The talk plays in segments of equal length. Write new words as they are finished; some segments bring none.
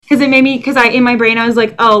Because it made me, in my brain I was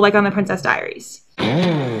like, oh, like on the Princess Diaries.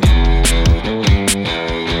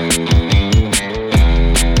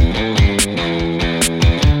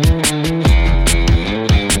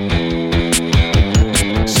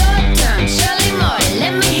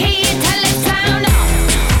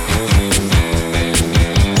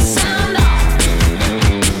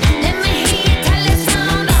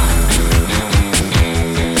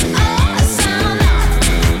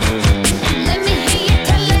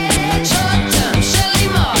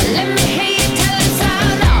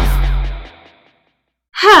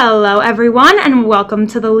 Hello, everyone, and welcome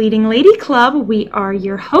to the Leading Lady Club. We are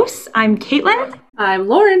your hosts. I'm Caitlin. I'm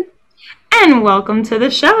Lauren. And welcome to the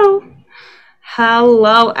show.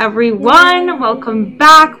 Hello, everyone. Yay. Welcome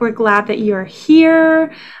back. We're glad that you're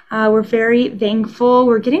here. We're very thankful.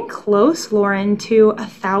 We're getting close, Lauren, to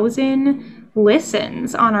 1,000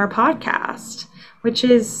 listens on our podcast, which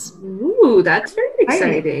is... Ooh, that's very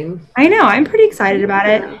exciting. I know. I'm pretty excited about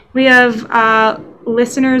it. We have...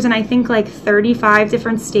 listeners in I think like 35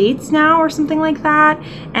 different states now or something like that,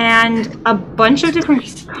 and a bunch of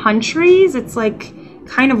different countries. It's like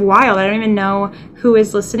kind of wild. I don't even know who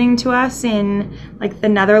is listening to us in like the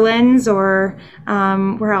Netherlands or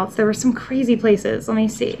where else. There were some crazy places. Let me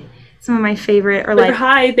see. Some of my favorite are like,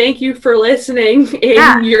 hi, thank you for listening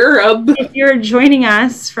in Europe. If you're joining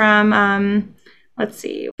us from let's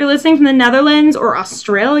see. If you're listening from the Netherlands or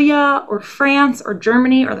Australia or France or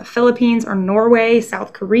Germany or the Philippines or Norway,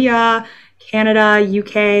 South Korea, Canada,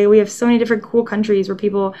 UK, we have so many different cool countries where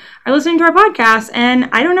people are listening to our podcast. And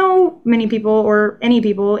I don't know many people or any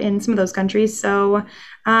people in some of those countries. So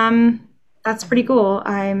that's pretty cool.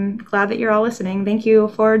 I'm glad that you're all listening. Thank you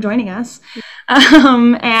for joining us.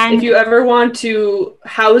 And if you ever want to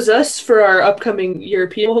house us for our upcoming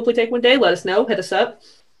European, we'll hopefully take one day, let us know. Hit us up.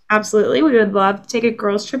 Absolutely. We would love to take a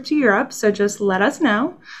girls trip to Europe. So just let us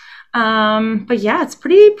know. But yeah, it's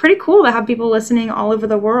pretty cool to have people listening all over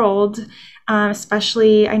the world.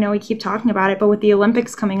 Especially, I know we keep talking about it, but with the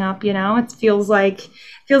Olympics coming up, you know, it feels like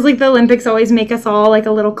the Olympics always make us all like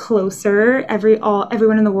a little closer.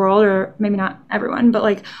 Everyone in the world, or maybe not everyone, but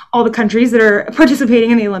like all the countries that are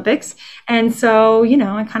participating in the Olympics. And so, you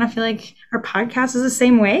know, I kind of feel like our podcast is the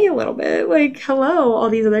same way a little bit. Like, hello, all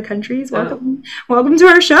these other countries. Welcome to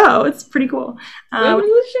our show. It's pretty cool. Welcome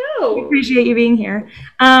to the show. We appreciate you being here.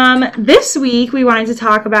 This week, we wanted to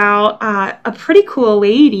talk about a pretty cool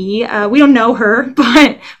lady. We don't know her,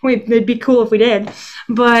 but it'd be cool if we did.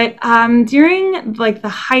 But during like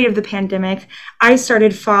the height of the pandemic, I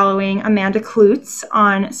started following Amanda Kloots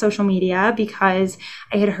on social media because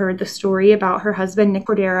I had heard the story about her husband, Nick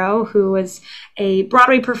Cordero, who was a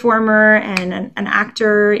Broadway performer and an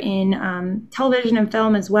actor in television and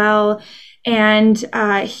film as well. And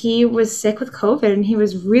he was sick with COVID, and he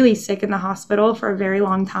was really sick in the hospital for a very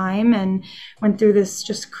long time and went through this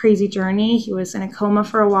just crazy journey. He was in a coma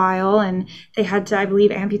for a while, and they had to, I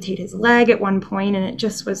believe, amputate his leg at one point. And it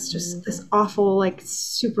just was just this awful, like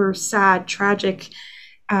super sad, tragic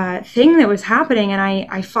thing that was happening. And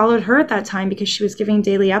I followed her at that time because she was giving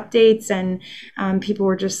daily updates, and people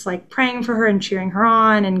were just like praying for her and cheering her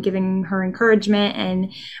on and giving her encouragement.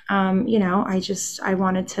 And, you know, I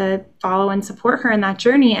wanted to follow and support her in that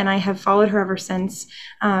journey. And I have followed her ever since.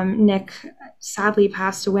 Nick sadly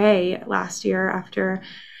passed away last year after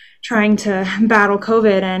trying to battle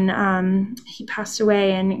COVID, and he passed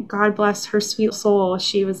away, and God bless her sweet soul.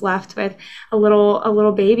 She was left with a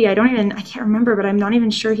little baby. I can't remember, but I'm not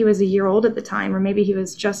even sure he was a year old at the time, or maybe he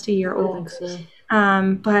was just a year old. I think so.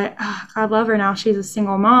 But God love her. Now she's a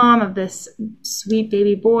single mom of this sweet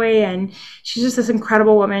baby boy, and she's just this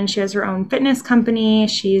incredible woman. She has her own fitness company.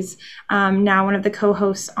 She's now one of the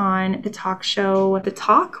co-hosts on the talk show The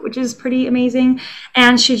Talk, which is pretty amazing.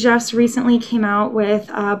 And she just recently came out with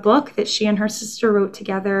a book that she and her sister wrote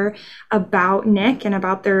together about Nick and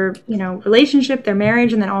about their, you know, relationship, their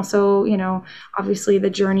marriage, and then also, you know, obviously the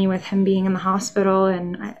journey with him being in the hospital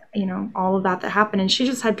and, you know, all of that happened. And she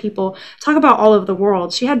just had people talk about all over the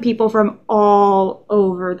world. She had people from all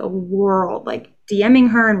over the world, like DMing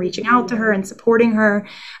her and reaching out to her and supporting her.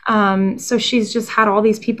 So she's just had all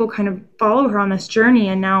these people kind of follow her on this journey.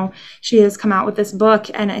 And now she has come out with this book,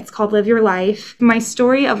 and it's called Live Your Life: My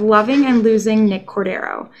Story of Loving and Losing Nick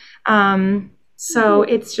Cordero. So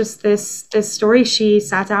it's just this story she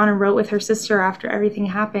sat down and wrote with her sister after everything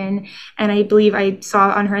happened. And I believe I saw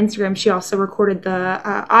on her Instagram, she also recorded the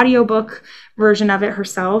audiobook version of it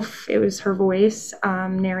herself. It was her voice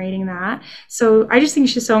narrating that. So I just think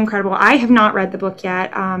she's so incredible. I have not read the book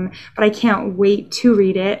yet, but I can't wait to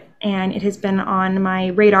read it. And it has been on my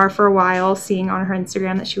radar for a while, seeing on her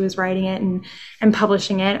Instagram that she was writing it and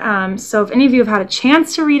publishing it. So if any of you have had a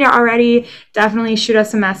chance to read it already, definitely shoot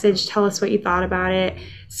us a message. Tell us what you thought about it.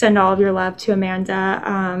 Send all of your love to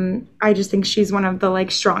Amanda. I just think she's one of the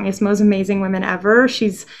like strongest, most amazing women ever.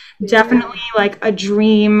 She's definitely like a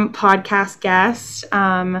dream podcast guest.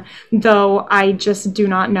 Though I just do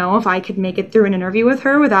not know if I could make it through an interview with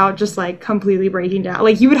her without just like completely breaking down.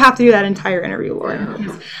 Like you would have to do that entire interview, Lauren.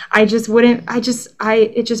 Yeah. I just wouldn't,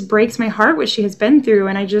 it just breaks my heart what she has been through.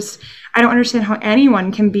 And I don't understand how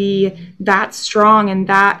anyone can be that strong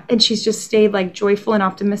and she's just stayed like joyful and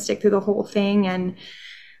optimistic through the whole thing. And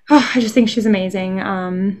I just think she's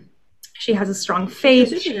amazing. She has a strong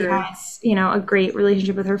faith. She has, a great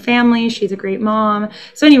relationship with her family. She's a great mom.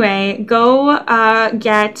 So anyway, go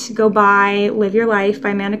buy Live Your Life by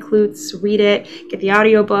Amanda Klutz. Read it. Get the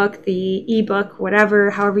audiobook, the ebook,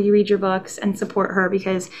 whatever, however you read your books, and support her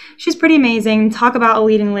because she's pretty amazing. Talk about a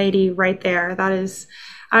leading lady right there. That is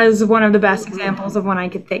one of the best examples of one I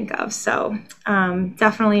could think of. So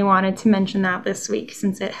definitely wanted to mention that this week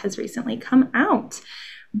since it has recently come out.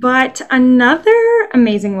 But another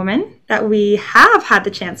amazing woman that we have had the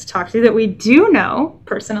chance to talk to, that we do know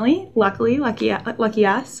personally, lucky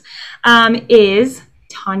us, is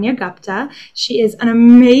Tanya Gupta. She is an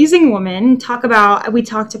amazing woman. We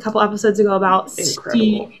talked a couple episodes ago about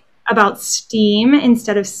STEAM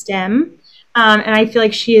instead of STEM. And I feel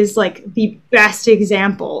like she is like the best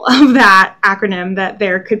example of that acronym that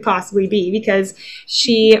there could possibly be because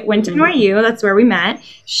she went to NYU. That's where we met.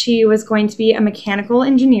 She was going to be a mechanical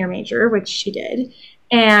engineer major, which she did.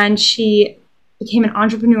 And she became an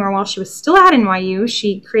entrepreneur while she was still at NYU.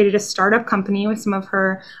 She created a startup company with some of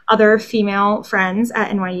her other female friends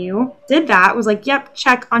at NYU. Did that, was like, yep,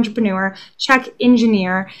 check entrepreneur, check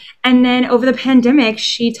engineer. And then over the pandemic,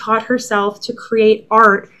 she taught herself to create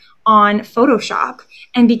art on Photoshop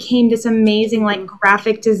and became this amazing like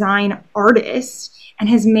graphic design artist and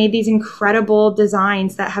has made these incredible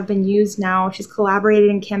designs that have been used now. She's collaborated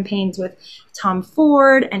in campaigns with Tom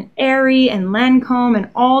Ford and Aerie and Lancome and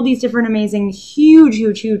all these different amazing,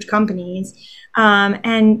 huge companies.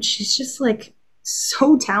 And she's just like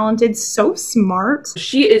so talented, so smart.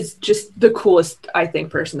 She is just the coolest, I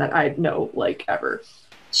think, person that I know like ever.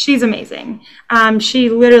 She's amazing. She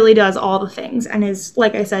literally does all the things and is,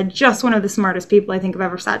 like I said, just one of the smartest people I think I've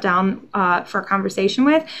ever sat down for a conversation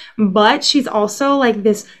with. But she's also like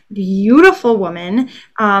this beautiful woman,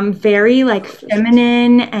 very like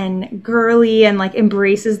feminine and girly and like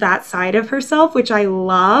embraces that side of herself, which I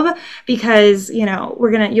love because,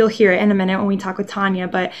 you'll hear it in a minute when we talk with Tanya,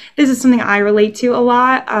 but this is something I relate to a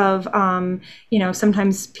lot of,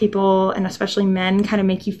 sometimes people and especially men kind of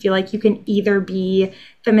make you feel like you can either be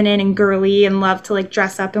feminine and girly and love to like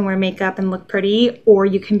dress up and wear makeup and look pretty, or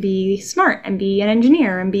you can be smart and be an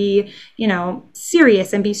engineer and be,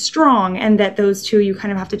 serious and be strong, and that those two you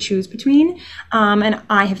kind of have to choose between. And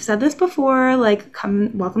I have said this before, like,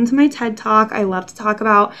 welcome to my TED Talk. I love to talk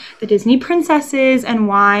about the Disney princesses and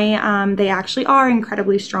why they actually are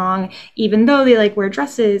incredibly strong, even though they like wear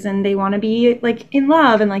dresses and they want to be like in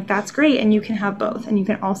love, and like that's great. And you can have both, and you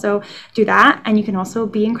can also do that, and you can also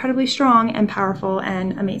be incredibly strong and powerful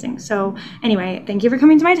and amazing. So anyway, thank you for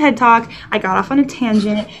coming to my TED Talk. I got off on a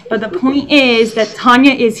tangent, but the point is that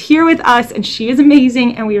Tanya is here with us and she is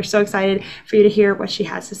amazing, and we are so excited for you to hear what she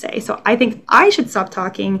has to say. So I think I should stop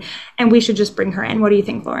talking and we should just bring her in. What do you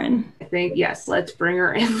think, Lauren? I think, yes, let's bring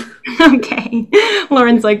her in. Okay.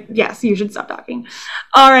 Lauren's like, yes, you should stop talking.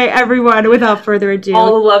 All right, everyone, without further ado.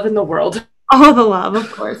 All the love in the world. All the love,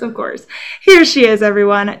 of course. Here she is,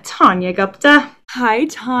 everyone, Tanya Gupta. Hi,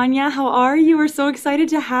 Tanya. How are you? We're so excited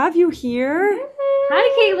to have you here.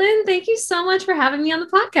 Hi, Caitlin. Thank you so much for having me on the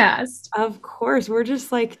podcast. Of course. We're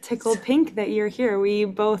just like tickled pink that you're here. We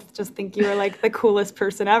both just think you are like the coolest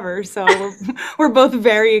person ever. So we're both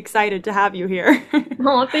very excited to have you here.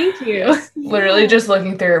 Oh, thank you. Literally just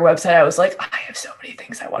looking through your website, I was like, I have so many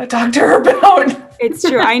things I want to talk to her about. It's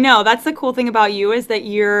true. I know. That's the cool thing about you, is that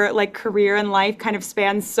your like career and life kind of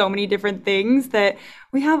spans so many different things that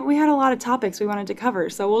we had a lot of topics we wanted to cover.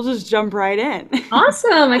 So we'll just jump right in.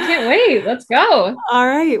 Awesome. I can't wait. Let's go. All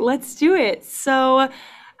right, let's do it. So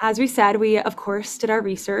as we said, we of course did our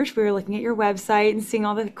research. We were looking at your website and seeing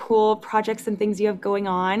all the cool projects and things you have going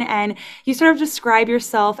on. And you sort of describe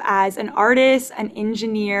yourself as an artist, an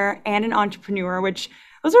engineer, and an entrepreneur, which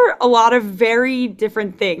Those are a lot of very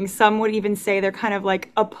different things. Some would even say they're kind of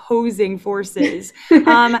like opposing forces.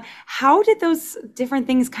 How did those different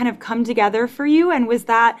things kind of come together for you? And was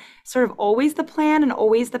that sort of always the plan and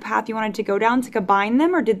always the path you wanted to go down to combine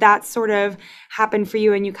them? Or did that sort of happen for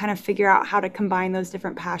you and you kind of figure out how to combine those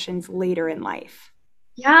different passions later in life?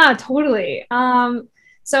 Yeah, totally.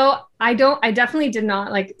 So I definitely did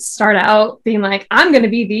not like start out being like, I'm going to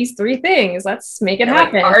be these three things. Let's make it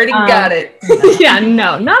happen. I already got it. Yeah,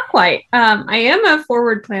 no, not quite. I am a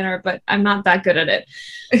forward planner, but I'm not that good at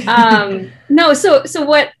it. No, so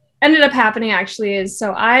what ended up happening actually is,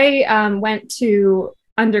 so I went to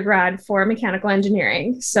undergrad for mechanical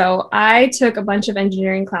engineering. So I took a bunch of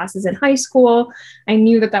engineering classes in high school. I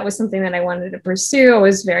knew that that was something that I wanted to pursue. I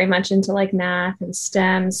was very much into like math and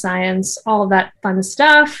STEM, science, all of that fun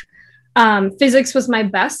stuff. Physics was my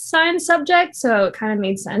best science subject, so it kind of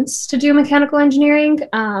made sense to do mechanical engineering.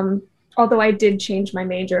 Although I did change my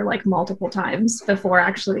major like multiple times before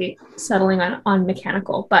actually settling on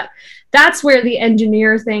mechanical. But that's where the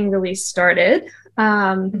engineer thing really started.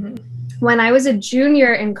 When I was a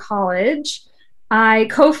junior in college, I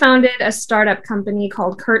co-founded a startup company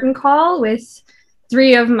called Curtain Call with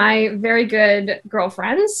three of my very good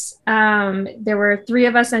girlfriends. There were three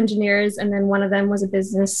of us engineers, and then one of them was a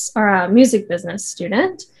business or a music business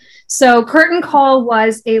student. So Curtain Call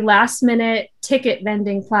was a last-minute ticket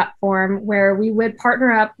vending platform where we would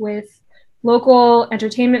partner up with local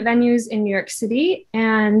entertainment venues in New York City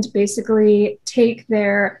and basically take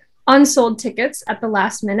their unsold tickets at the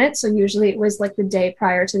last minute. So usually it was like the day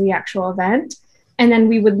prior to the actual event. And then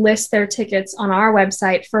we would list their tickets on our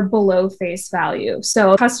website for below face value.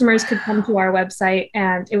 So customers could come to our website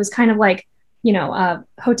and it was kind of like,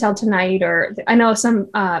 Hotel Tonight, or I know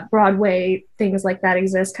some Broadway things like that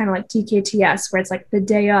exist, kind of like TKTS, where it's like the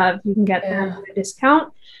day of, you can get them at a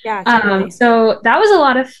discount. Yeah, totally. So that was a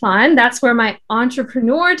lot of fun. That's where my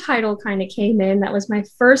entrepreneur title kind of came in. That was my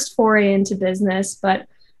first foray into business. But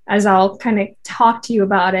as I'll kind of talk to you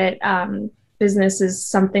about it, business is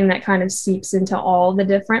something that kind of seeps into all the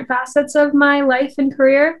different facets of my life and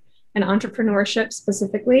career, and entrepreneurship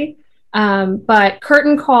specifically. But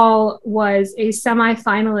Curtain Call was a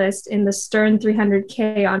semi-finalist in the Stern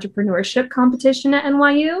 300K entrepreneurship competition at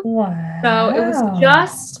NYU. Wow. So it was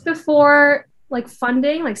just before like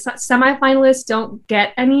funding, like semi-finalists don't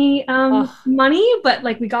get any money, but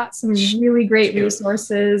like we got some really great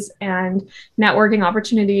resources and networking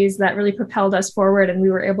opportunities that really propelled us forward. And we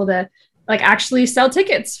were able to like actually sell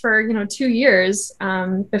tickets for, 2 years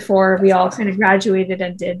before we all kind of graduated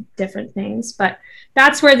and did different things. But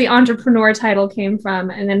that's where the entrepreneur title came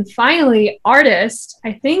from. And then finally, artist.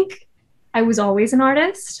 I think I was always an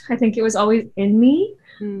artist. I think it was always in me,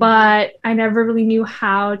 but I never really knew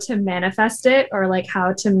how to manifest it or like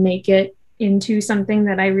how to make it into something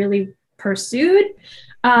that I really pursued.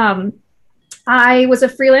 I was a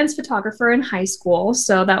freelance photographer in high school.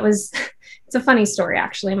 So that was, it's a funny story,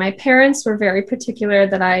 actually. My parents were very particular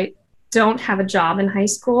that I don't have a job in high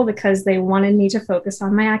school because they wanted me to focus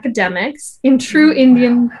on my academics in true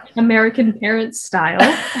Indian American parent style.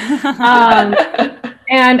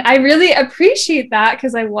 And I really appreciate that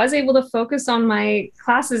because I was able to focus on my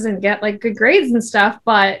classes and get like good grades and stuff.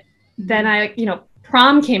 But then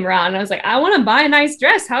prom came around and I was like, I want to buy a nice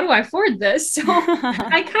dress. How do I afford this? So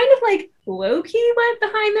I kind of like low-key went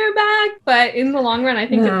behind their back, but in the long run, I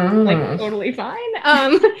think it's like totally fine.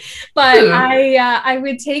 But I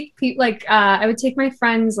would take I would take my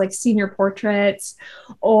friends like senior portraits,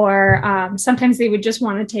 or sometimes they would just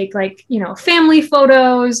want to take like, family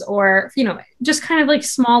photos, or, just kind of like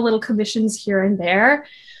small little commissions here and there.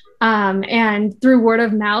 And through word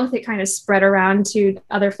of mouth, it kind of spread around to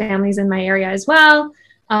other families in my area as well.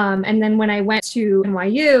 And then when I went to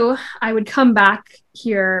NYU, I would come back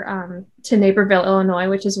here to Naperville, Illinois,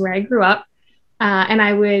 which is where I grew up. And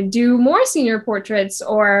I would do more senior portraits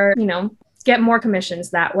or, get more commissions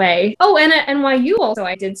that way. Oh, and at NYU also,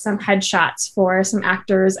 I did some headshots for some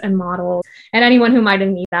actors and models and anyone who might have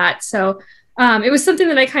needed that. So it was something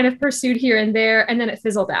that I kind of pursued here and there, and then it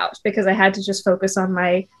fizzled out because I had to just focus on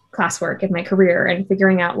my classwork and my career and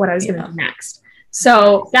figuring out what I was going to do next.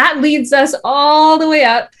 So that leads us all the way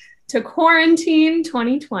up to quarantine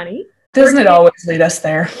 2020. Doesn't it always lead us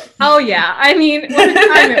there? Oh yeah. I mean, what a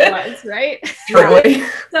time it was, right? Truly.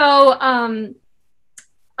 So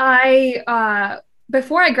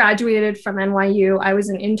before I graduated from NYU, I was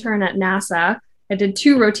an intern at NASA. I did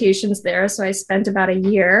 2 rotations there, so I spent about a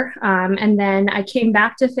year. And then I came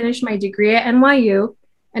back to finish my degree at NYU.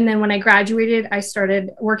 And then when I graduated, I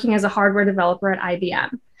started working as a hardware developer at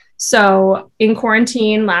IBM. So in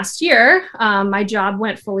quarantine last year, my job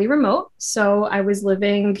went fully remote. So I was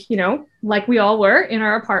living, like we all were, in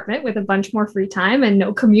our apartment with a bunch more free time and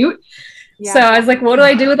no commute. Yeah. So I was like, what do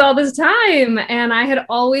I do with all this time? And I had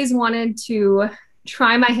always wanted to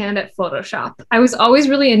try my hand at Photoshop. I was always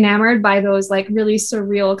really enamored by those like really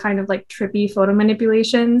surreal kind of like trippy photo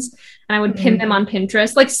manipulations. And I would pin them on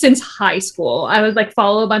Pinterest, like since high school. I would like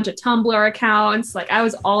follow a bunch of Tumblr accounts. Like I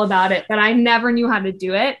was all about it, but I never knew how to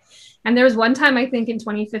do it. And there was one time, I think in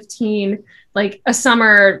 2015, like a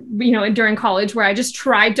summer, during college, where I just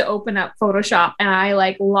tried to open up Photoshop and I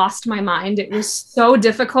like lost my mind. It was so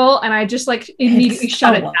difficult. And I just like immediately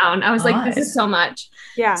shut it down. I was like, this is so much.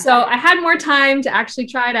 Yeah. So I had more time to actually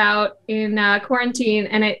try it out in quarantine.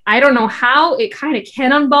 And I don't know how it kind of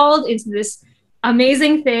cannonballed into this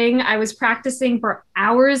amazing thing. I was practicing for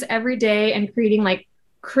hours every day and creating like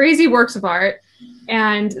crazy works of art.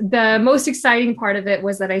 And the most exciting part of it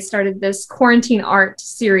was that I started this quarantine art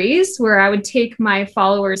series where I would take my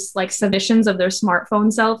followers like submissions of their smartphone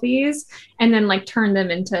selfies and then like turn them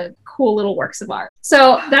into cool little works of art.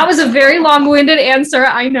 So that was a very long-winded answer,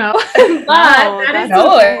 I know, but that is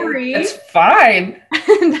the story. It's fine.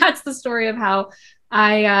 That's the story of how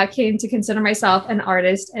I came to consider myself an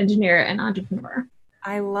artist, engineer, and entrepreneur.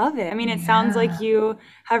 I love it. I mean, it sounds like you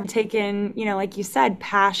have taken, like you said,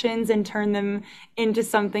 passions and turned them into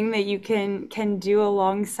something that you can do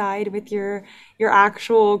alongside with your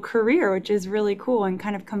actual career, which is really cool, and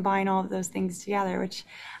kind of combine all of those things together, which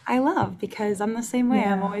I love because I'm the same way.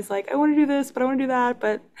 Yeah. I'm always like, I want to do this, but I want to do that,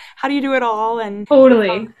 but how do you do it all? And totally.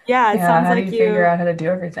 It sounds how like do you figure out how to do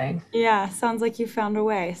everything? Yeah, sounds like you found a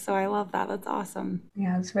way. So I love that. That's awesome.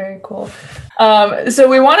 Yeah, it's very cool. So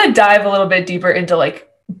we want to dive a little bit deeper into like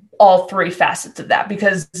all three facets of that,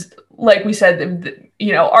 because like we said,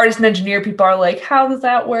 artist and engineer, people are like, how does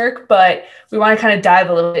that work? But we want to kind of dive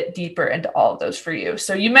a little bit deeper into all of those for you.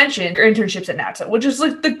 So you mentioned your internships at NASA, which is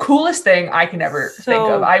like the coolest thing I can ever think of.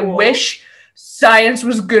 Cool. I wish science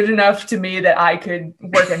was good enough to me that I could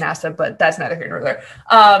work at NASA, but that's neither here nor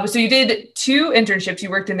there. So you did 2 internships. You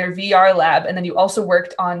worked in their VR lab, and then you also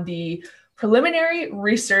worked on the preliminary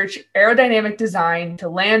research aerodynamic design to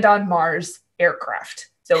land on Mars aircraft.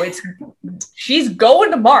 So she's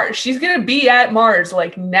going to Mars. She's going to be at Mars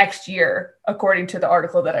like next year, according to the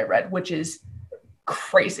article that I read, which is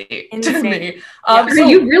crazy to me. So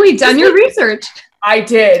you've really done your research. I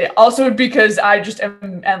did. Also because I just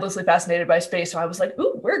am endlessly fascinated by space. So I was like,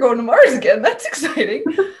 ooh, we're going to Mars again. That's exciting.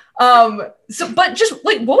 But just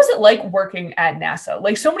like, what was it like working at NASA?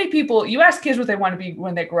 Like so many people, you ask kids what they want to be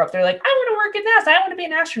when they grow up. They're like, I want to work at NASA. I want to be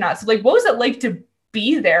an astronaut. So like, what was it like to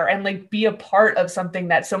be there and like be a part of something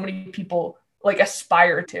that so many people like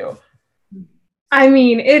aspire to? I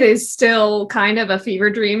mean, it is still kind of a fever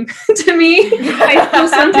dream to me. I still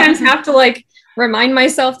sometimes have to like remind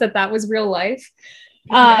myself that was real life.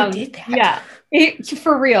 I did that. Yeah,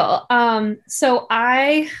 for real. So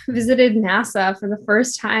I visited NASA for the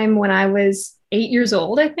first time when I was 8 years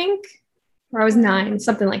old, I think. Or I was 9,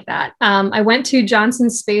 something like that. I went to Johnson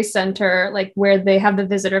Space Center, like where they have the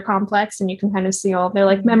visitor complex, and you can kind of see all their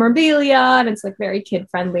like memorabilia, and it's like very kid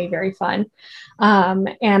friendly, very fun.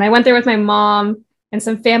 And I went there with my mom and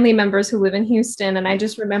some family members who live in Houston. And I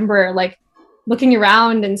just remember like looking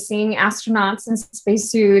around and seeing astronauts in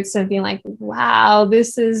spacesuits and being like, wow,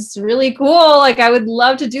 this is really cool. Like I would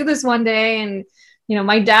love to do this one day. And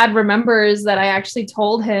my dad remembers that I actually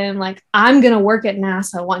told him, like, I'm going to work at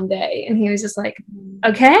NASA one day. And he was just like,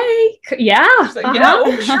 okay, yeah,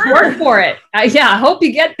 sure. Work for it. I hope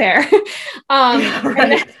you get there.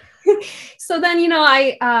 So then,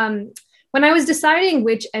 when I was deciding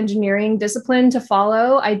which engineering discipline to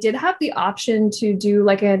follow, I did have the option to do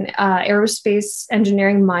like an aerospace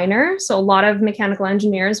engineering minor. So a lot of mechanical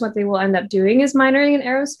engineers, what they will end up doing is minoring in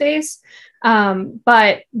aerospace.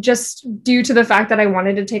 But just due to the fact that I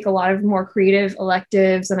wanted to take a lot of more creative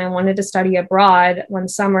electives and I wanted to study abroad one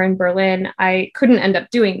summer in Berlin, I couldn't end up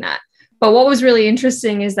doing that. But what was really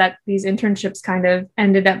interesting is that these internships kind of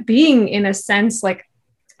ended up being, in a sense, like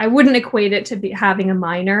I wouldn't equate it to be having a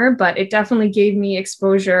minor, but it definitely gave me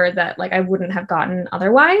exposure that like I wouldn't have gotten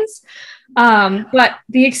otherwise. But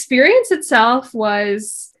the experience itself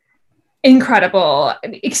was incredible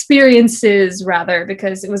experiences rather,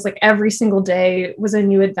 because it was like every single day was a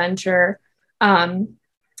new adventure.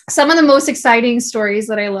 Some of the most exciting stories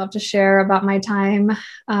that I love to share about my time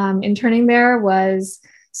interning there was,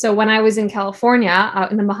 so when I was in California out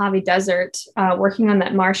in the Mojave Desert working on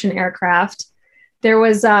that Martian aircraft,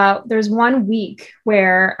 there's 1 week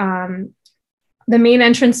where the main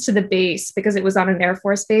entrance to the base, because it was on an Air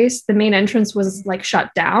Force base, the main entrance was like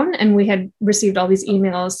shut down. And we had received all these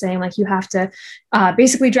emails saying like, you have to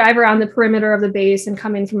basically drive around the perimeter of the base and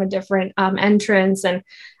come in from a different entrance. And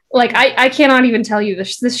like, I cannot even tell you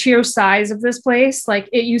the sheer size of this place. Like,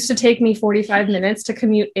 it used to take me 45 minutes to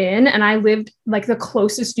commute in, and I lived like the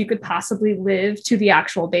closest you could possibly live to the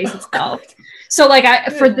actual base itself. So like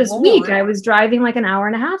for this week, I was driving like an hour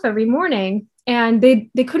and a half every morning, and they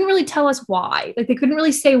couldn't really tell us why. Like, they couldn't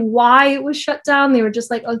really say why it was shut down. They were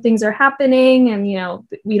just like, oh, things are happening, and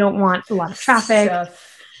we don't want a lot of traffic.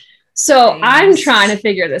 So I'm trying to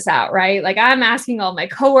figure this out, right? Like, I'm asking all my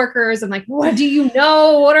coworkers, I'm like, what do you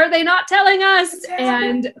know? What are they not telling us?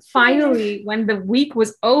 And finally, when the week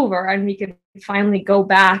was over and we could finally go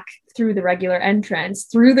back through the regular entrance,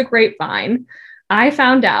 through the grapevine, I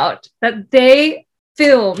found out that they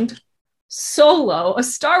filmed Solo, a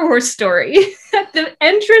Star Wars story, at the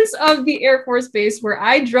entrance of the Air Force Base where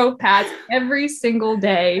I drove past every single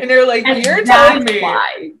day. And they're like, you're telling me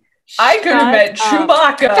why. I could have met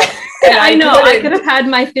Chewbacca. And I know. I could have had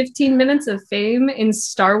my 15 minutes of fame in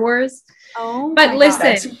Star Wars. Oh, but listen,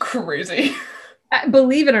 that's crazy.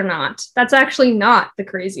 Believe it or not, that's actually not the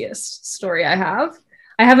craziest story I have.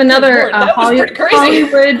 I have another Hollywood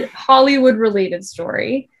related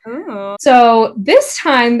story. Ooh. So this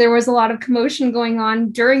time there was a lot of commotion going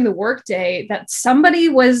on during the workday that somebody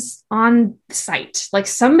was on site, like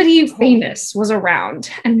somebody famous was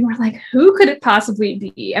around, and we were like, who could it possibly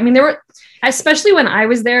be? I mean, there were, especially when I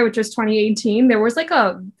was there, which was 2018, there was like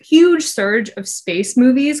a huge surge of space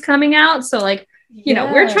movies coming out. So like,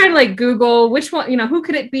 we're trying to like Google which one, who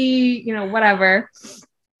could it be, whatever.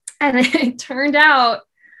 And it turned out,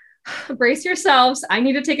 brace yourselves, I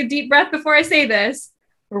need to take a deep breath before I say this,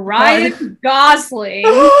 Ryan Gosling,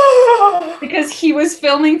 because he was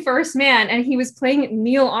filming First Man and he was playing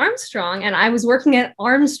Neil Armstrong, and I was working at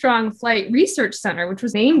Armstrong Flight Research Center, which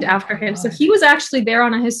was named after him. So he was actually there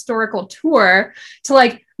on a historical tour to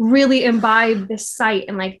like really imbibe this site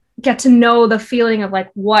and like get to know the feeling of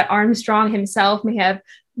like what Armstrong himself may have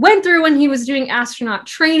went through when he was doing astronaut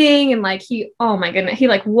training. And like oh my goodness, he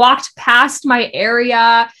like walked past my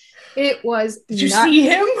area. It was Did you see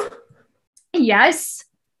him? Yes.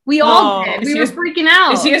 We all did. We were freaking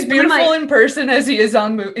out. Is he as beautiful in person as he is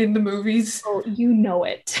in the movies? Oh, you know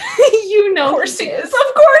it. Of course he is.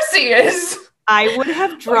 Of course he is. I would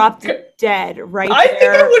have dropped dead right there. I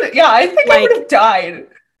think I would. Yeah, I think I would have died.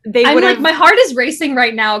 I'm like, my heart is racing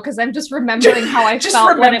right now because I'm just remembering how I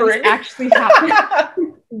felt when it was actually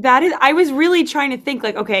happening. I was really trying to think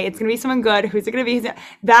like, okay, it's gonna be someone good. Who's it gonna be?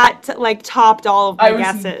 That like topped all of my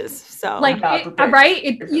guesses. So like, right?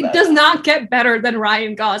 It does not get better than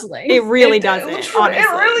Ryan Gosling. It really doesn't. Honestly, it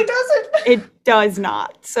really doesn't. It does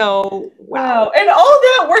not. So wow. And all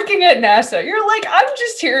that working at NASA, you're like, I'm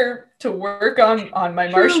just here to work on my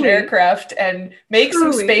Martian aircraft and make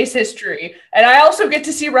some space history. And I also get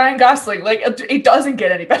to see Ryan Gosling. Like, it doesn't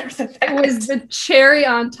get any better than that. It was the cherry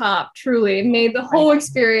on top, truly. It made the whole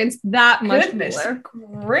experience that much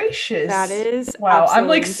cooler. Gracious. That is wow. I'm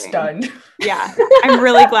like amazing. Stunned. Yeah. I'm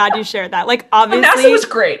really glad you shared that. Like, obviously NASA was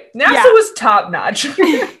great. NASA was top notch.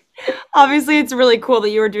 Obviously, it's really cool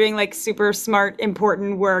that you were doing like super smart,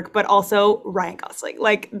 important work, but also Ryan Gosling.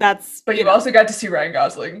 Like that's. But you also got to see Ryan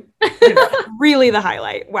Gosling. Really the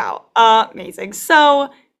highlight. Wow, amazing.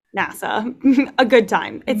 So NASA, a good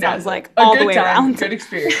time. It sounds like all the way around. Good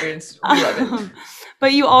experience. We love it.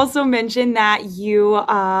 But you also mentioned that you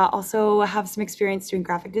also have some experience doing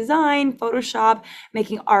graphic design, Photoshop,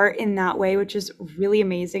 making art in that way, which is really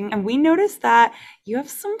amazing. And we noticed that you have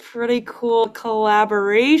some pretty cool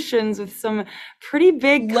collaborations with some pretty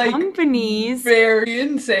big companies. Very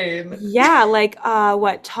insane. Yeah, like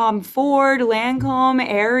Tom Ford, Lancome,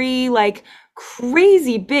 Aerie, like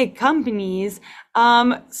crazy big companies.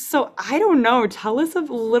 So I don't know. Tell us a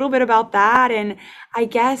little bit about that. And I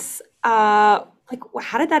guess like,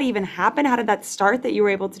 how did that even happen? How did that start that you were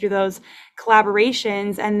able to do those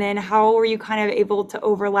collaborations? And then how were you kind of able to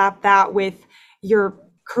overlap that with your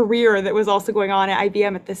career that was also going on at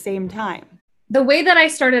IBM at the same time? The way that I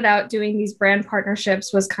started out doing these brand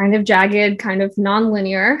partnerships was kind of jagged, kind of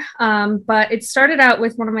nonlinear. But it started out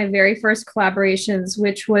with one of my very first collaborations,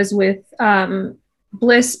 which was with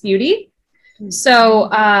Bliss Beauty. So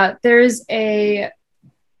there's a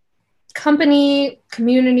company,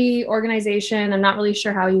 community, organization, I'm not really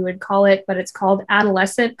sure how you would call it, but it's called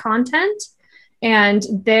Adolescent Content. And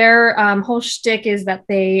their whole shtick is that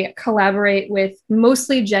they collaborate with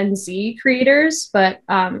mostly Gen Z creators, but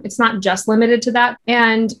it's not just limited to that.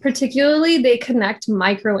 And particularly, they connect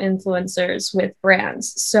micro influencers with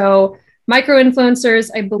brands. So Micro influencers,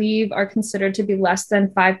 I believe, are considered to be less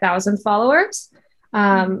than 5,000 followers.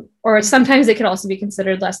 Or sometimes they could also be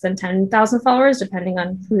considered less than 10,000 followers, depending on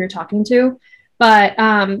who you're talking to. But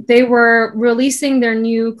they were releasing their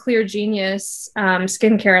new Clear Genius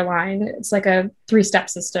skincare line. It's like a 3-step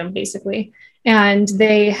system, basically. And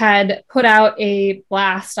they had put out a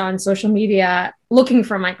blast on social media looking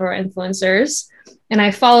for micro influencers. And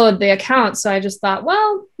I followed the account. So I just thought,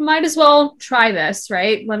 well, might as well try this,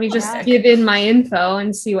 right? Let me just give in my info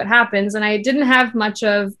and see what happens. And I didn't have much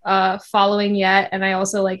of following yet. And I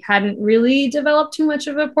also hadn't really developed too much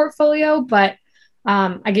of a portfolio, but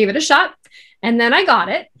I gave it a shot. And then I got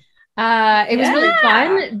it. It was really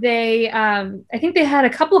fun. They, I think they had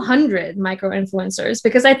a couple hundred micro influencers,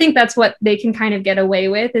 because I think that's what they can kind of get away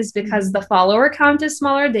with, is because the follower count is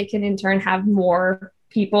smaller. They can in turn have more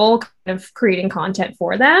people kind of creating content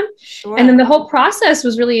for them. Sure. And then the whole process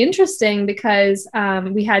was really interesting, because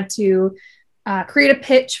we had to create a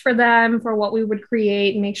pitch for them for what we would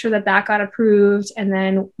create and make sure that that got approved. And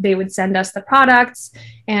then they would send us the products,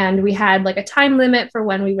 and we had a time limit for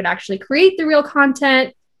when we would actually create the real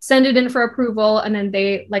content, send it in for approval, and then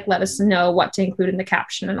they let us know what to include in the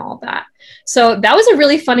caption and all that. So that was a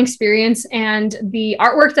really fun experience. And the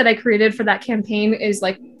artwork that I created for that campaign is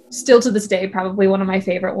still to this day, probably one of my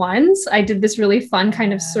favorite ones. I did this really fun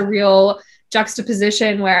kind of surreal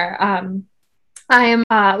juxtaposition where I am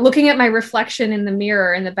looking at my reflection in the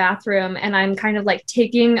mirror in the bathroom, and I'm kind of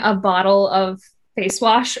taking a bottle of face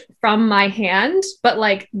wash from my hand,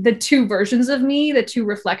 but the two versions of me, the two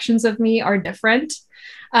reflections of me are different.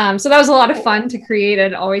 So that was a lot of fun to create,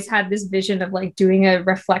 and always had this vision of doing a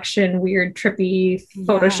reflection, weird, trippy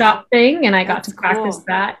Photoshop thing. And I got to practice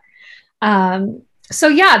that. So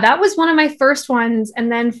yeah, that was one of my first ones. And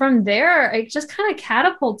then from there, it just kind of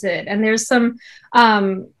catapulted. And there's some,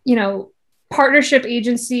 partnership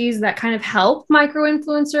agencies that kind of help micro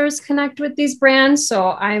influencers connect with these brands.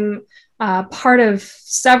 So I'm part of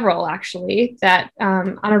several, actually, that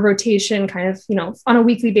on a rotation kind of, on a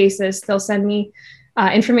weekly basis, they'll send me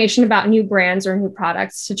information about new brands or new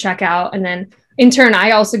products to check out. And then in turn,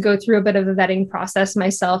 I also go through a bit of a vetting process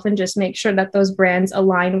myself and just make sure that those brands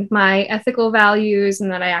align with my ethical values,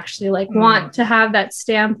 and that I actually want to have that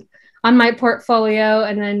stamp on my portfolio.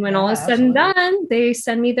 And then when all is said and done, they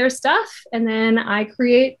send me their stuff, and then I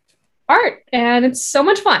create art, and it's so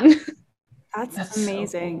much fun. That's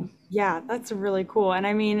amazing. So cool. Yeah, that's really cool. And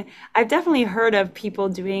I mean, I've definitely heard of people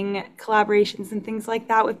doing collaborations and things like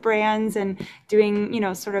that with brands and doing,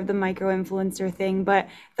 sort of the micro influencer thing. But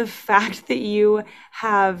the fact that you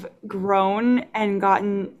have grown and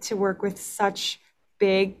gotten to work with such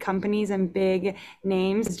big companies and big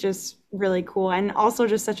names is just really cool. And also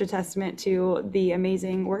just such a testament to the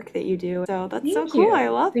amazing work that you do. So that's so cool. I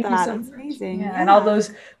love that. That's amazing. Yeah. And all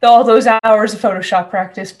those hours of Photoshop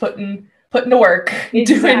practice putting to work,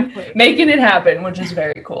 making it happen, which is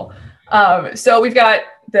very cool. So we've got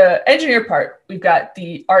the engineer part, we've got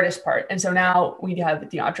the artist part, and so now we have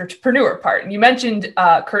the entrepreneur part. And you mentioned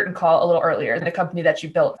Curtain Call a little earlier, the company that you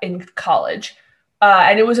built in college,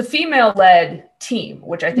 and it was a female-led team,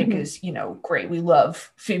 which I think is great. We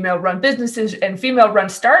love female-run businesses and female-run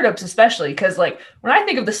startups, especially because when I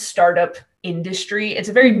think of the startup industry, it's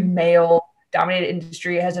a very male-dominated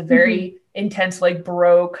industry. It has a very intense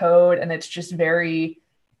bro code, and it's just very,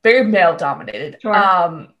 very male dominated.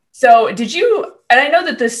 Sure. So did you, and I know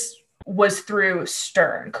that this was through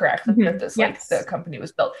Stern, correct? That this the company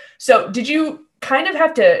was built. So did you kind of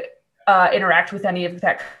have to interact with any of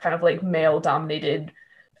that kind of male dominated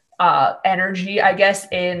energy, I guess,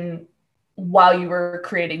 in while you were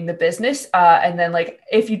creating the business? And then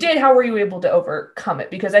if you did, how were you able to overcome it?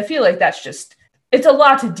 Because I feel that's just, it's a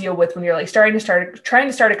lot to deal with when you're trying to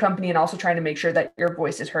start a company, and also trying to make sure that your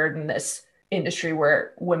voice is heard in this industry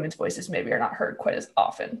where women's voices maybe are not heard quite as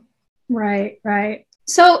often. Right.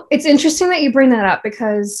 So it's interesting that you bring that up,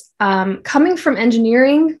 because coming from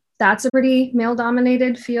engineering, that's a pretty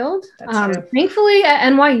male-dominated field. Thankfully,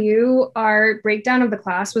 at NYU, our breakdown of the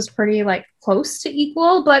class was pretty close to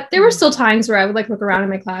equal, but there were still times where I would look around in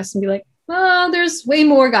my class and be like, well, there's way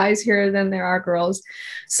more guys here than there are girls.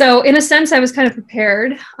 So in a sense, I was kind of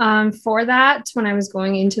prepared for that when I was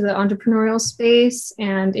going into the entrepreneurial space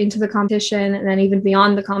and into the competition, and then even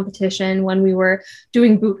beyond the competition when we were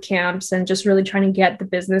doing boot camps and just really trying to get the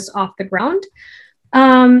business off the ground.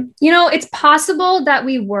 It's possible that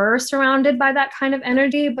we were surrounded by that kind of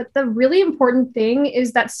energy, but the really important thing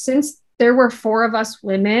is that since there were 4 of us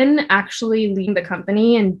women actually leading the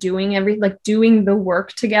company and doing doing the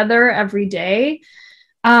work together every day,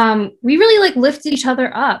 we really lifted each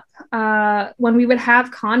other up. When we would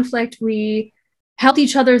have conflict, we helped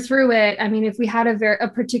each other through it. I mean, if we had a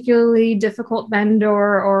particularly difficult vendor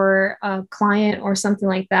or a client or something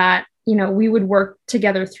like that, you know, we would work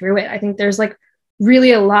together through it. I think there's like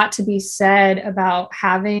really a lot to be said about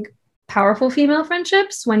having powerful female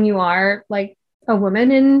friendships when you are like a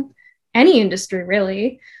woman in any industry,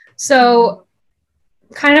 really. So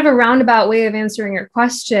kind of a roundabout way of answering your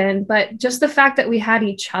question, but just the fact that we had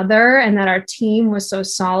each other and that our team was so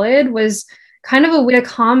solid was kind of a way to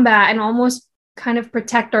combat and almost kind of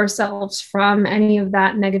protect ourselves from any of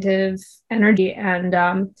that negative energy.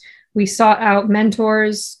 And we sought out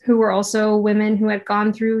mentors who were also women who had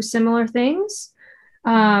gone through similar things.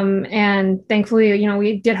 And thankfully, you know,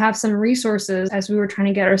 we did have some resources as we were trying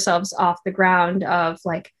to get ourselves off the ground of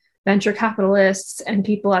like venture capitalists and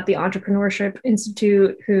people at the Entrepreneurship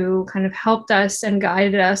Institute who kind of helped us and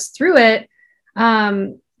guided us through it.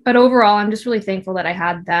 But overall, I'm just really thankful that I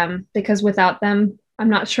had them, because without them, I'm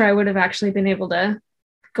not sure I would have actually been able to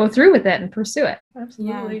go through with it and pursue it.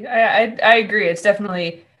 Absolutely. Yeah. I agree. It's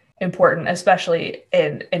definitely important, especially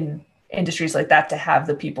in industries like that, to have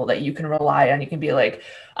the people that you can rely on. You can be like,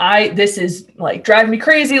 this is like driving me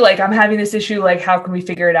crazy. Like I'm having this issue. Like, how can we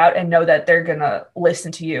figure it out? And know that they're going to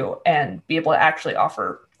listen to you and be able to actually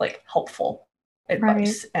offer like helpful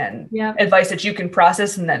advice and advice that you can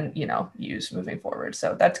process and then, you know, use moving forward.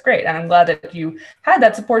 So that's great. And I'm glad that you had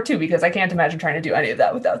that support too, because I can't imagine trying to do any of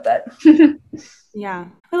that without that. Yeah,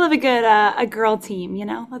 we love a good a girl team, you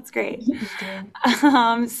know, that's great.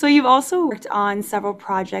 So you've also worked on several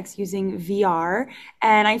projects using VR,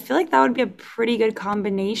 and I feel like that would be a pretty good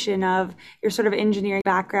combination of your sort of engineering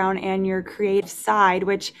background and your creative side,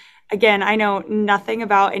 which again, I know nothing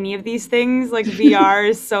about any of these things. Like VR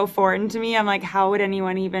is so foreign to me. I'm like, how would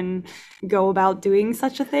anyone even go about doing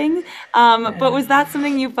such a thing? But was that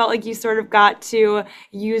something you felt like you sort of got to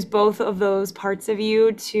use both of those parts of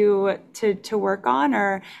you to work on,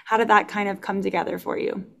 or how did that kind of come together for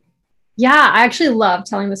you? Yeah, I actually love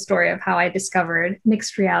telling the story of how I discovered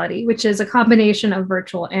mixed reality, which is a combination of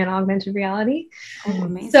virtual and augmented reality. Oh,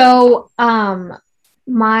 amazing. So,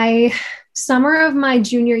 my summer of my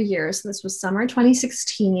junior year, so this was summer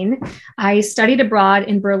 2016, I studied abroad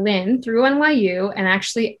in Berlin through NYU and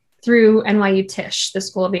actually through NYU Tisch, the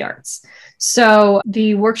School of the Arts. So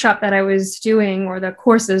the workshop that I was doing, or the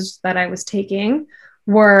courses that I was taking,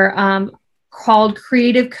 were called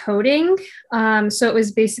creative coding. So it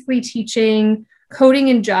was basically teaching coding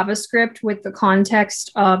in JavaScript with the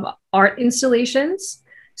context of art installations.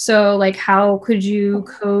 So like, how could you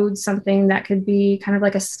code something that could be kind of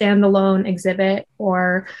like a standalone exhibit,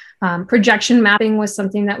 or projection mapping was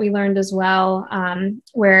something that we learned as well,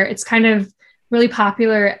 where it's kind of really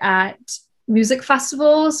popular at music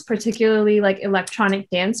festivals, particularly like electronic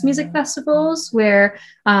dance music festivals, where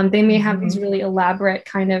they may have these really elaborate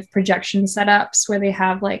kind of projection setups where they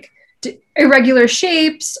have like irregular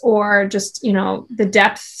shapes, or just, you know, the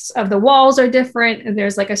depths of the walls are different. And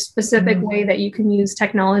there's like a specific way that you can use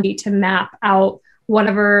technology to map out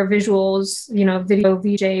whatever visuals, you know, video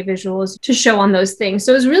VJ visuals to show on those things.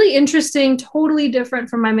 So it was really interesting, totally different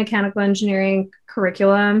from my mechanical engineering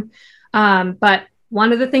curriculum. But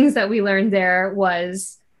one of the things that we learned there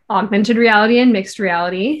was augmented reality and mixed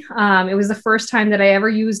reality. It was the first time that I ever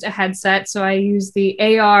used a headset. So I used the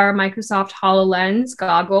AR Microsoft HoloLens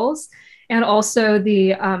goggles, and also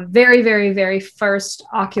the very, very, very first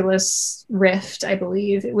Oculus Rift, I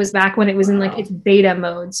believe. It was back when it was in like its beta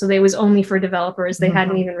mode. So it was only for developers. They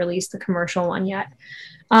hadn't even released the commercial one yet.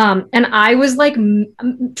 And I was like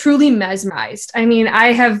truly mesmerized. I mean,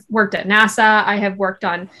 I have worked at NASA. I have worked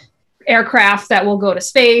on aircraft that will go to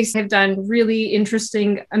space. I've done really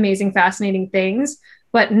interesting, amazing, fascinating things,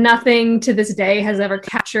 but nothing to this day has ever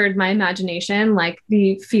captured my imagination like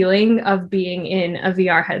the feeling of being in a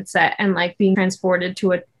VR headset and like being transported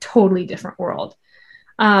to a totally different world.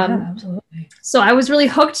 Absolutely. So I was really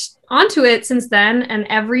hooked onto it since then. And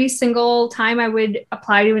every single time I would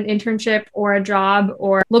apply to an internship or a job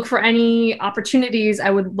or look for any opportunities,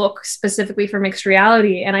 I would look specifically for mixed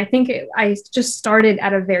reality. And I think I just started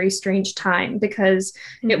at a very strange time, because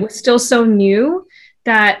it was still so new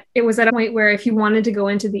that it was at a point where if you wanted to go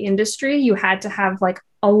into the industry, you had to have like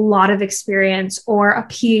a lot of experience or a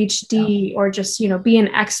PhD or just, you know, be an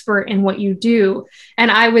expert in what you do.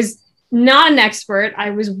 And I was not an expert. I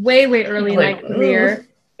was way, way early in my career,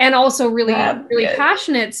 and also really, really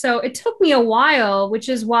passionate. So it took me a while, which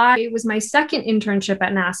is why it was my second internship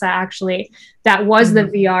at NASA, actually. That was the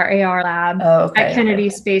VR AR lab at Kennedy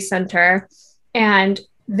Space Center. And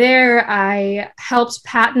there I helped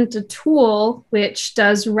patent a tool which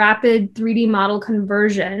does rapid 3D model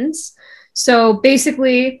conversions. So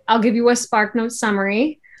basically, I'll give you a SparkNote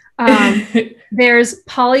summary. There's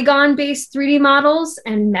polygon-based 3D models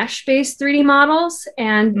and mesh-based 3D models,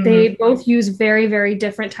 and they both use very, very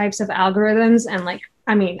different types of algorithms. And like,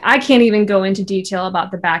 I mean, I can't even go into detail about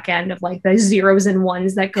the back end of like the zeros and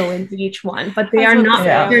ones that go into each one, but they are not,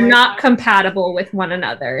 they're not compatible with one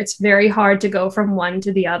another. It's very hard to go from one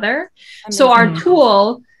to the other. So our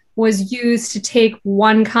tool was used to take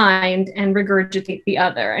one kind and regurgitate the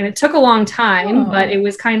other. And it took a long time, but it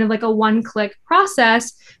was kind of like a one-click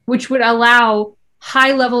process, which would allow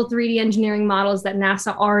high-level 3D engineering models that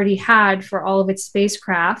NASA already had for all of its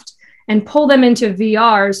spacecraft and pull them into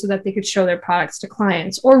VR so that they could show their products to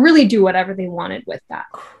clients or really do whatever they wanted with that.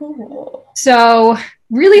 Cool. So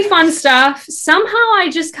really fun stuff. Somehow I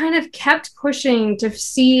just kind of kept pushing to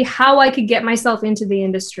see how I could get myself into the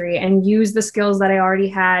industry and use the skills that I already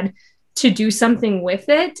had to do something with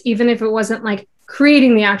it, even if it wasn't like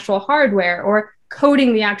creating the actual hardware or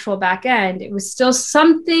coding the actual back end. It was still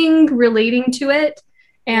something relating to it.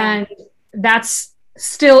 And it's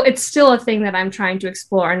still a thing that I'm trying to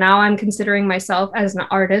explore. Now I'm considering myself as an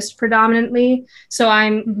artist predominantly. So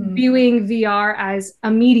I'm viewing VR as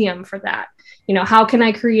a medium for that. You know, how can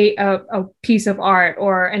I create a piece of art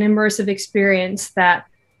or an immersive experience that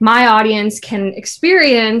my audience can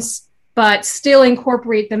experience, but still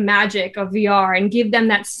incorporate the magic of VR and give them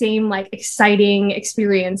that same like exciting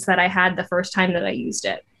experience that I had the first time that I used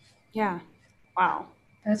it. Yeah. Wow.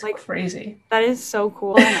 That's like crazy. That is so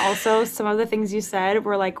cool. And also some of the things you said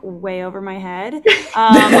were like way over my head.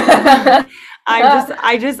 I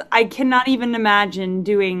cannot even imagine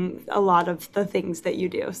doing a lot of the things that you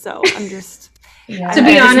do. So I'm just, to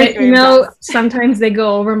be honest, you know, sometimes they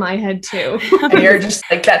go over my head too. And you're just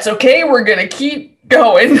like, that's okay. We're going to keep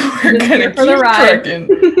going. We're going to keep trucking.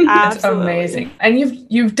 It's amazing. And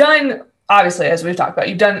you've done, obviously, as we've talked about,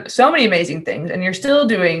 you've done so many amazing things, and you're still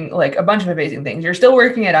doing like a bunch of amazing things. You're still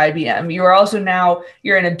working at IBM. You are also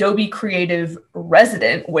you're an Adobe Creative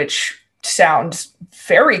Resident, which sounds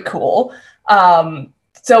very cool.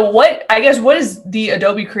 So what is the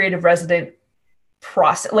Adobe Creative Resident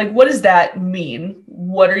process? Like, what does that mean?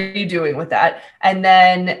 What are you doing with that? And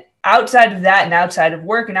then outside of that and outside of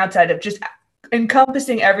work and outside of just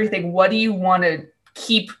encompassing everything, what do you want to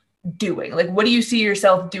keep doing? Like, what do you see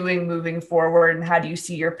yourself doing moving forward, and how do you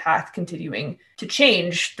see your path continuing to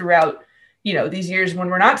change throughout, you know, these years when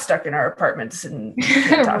we're not stuck in our apartments and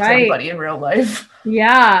can't talk to anybody in real life?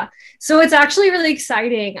 Yeah. So it's actually really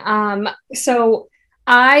exciting. So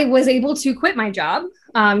I was able to quit my job.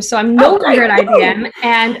 So I'm no longer at IBM,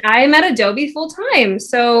 and I'm at Adobe full time.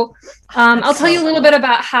 So I'll tell you a little bit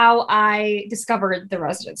about how I discovered the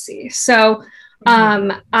residency. So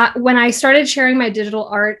when I started sharing my digital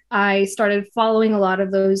art, I started following a lot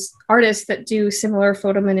of those artists that do similar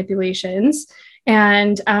photo manipulations.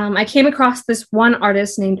 And I came across this one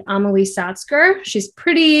artist named Amelie Satzker. She's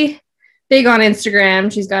pretty big on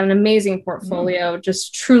Instagram. She's got an amazing portfolio,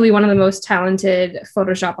 just truly one of the most talented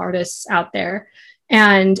Photoshop artists out there.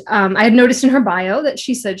 And I had noticed in her bio that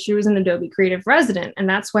she said she was an Adobe Creative Resident. And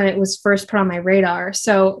that's when it was first put on my radar.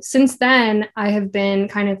 So since then, I have been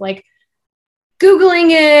kind of like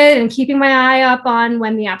Googling it and keeping my eye up on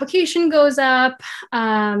when the application goes up.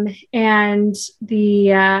 And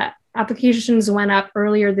the applications went up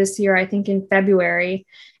earlier this year, I think in February.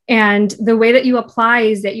 And the way that you apply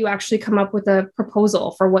is that you actually come up with a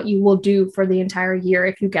proposal for what you will do for the entire year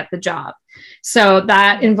if you get the job. So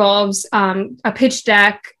that involves a pitch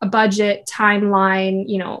deck, a budget, timeline,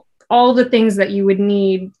 you know, all the things that you would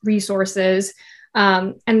need, resources.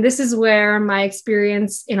 And this is where my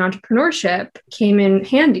experience in entrepreneurship came in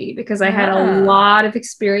handy, because I had a lot of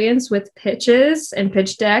experience with pitches and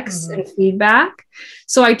pitch decks and feedback.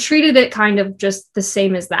 So I treated it kind of just the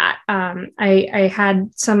same as that. I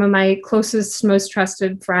had some of my closest, most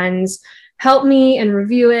trusted friends help me and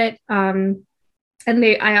review it. And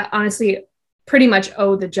I honestly pretty much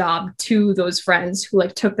owe the job to those friends who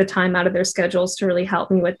like took the time out of their schedules to really help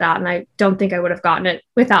me with that. And I don't think I would have gotten it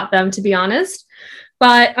without them, to be honest.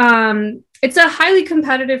 But it's a highly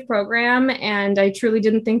competitive program, and I truly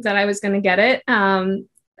didn't think that I was going to get it.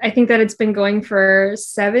 I think that it's been going for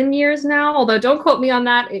 7 years now, although don't quote me on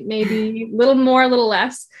that. It may be a little more, a little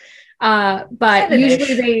less. But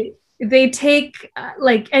usually they take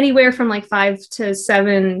like anywhere from like 5 to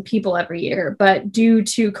 7 people every year. But due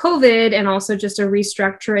to COVID and also just a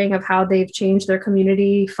restructuring of how they've changed their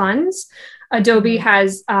community funds, Adobe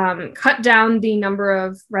has cut down the number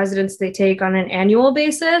of residents they take on an annual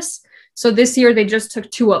basis. So this year they just took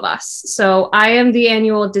 2 of us. So I am the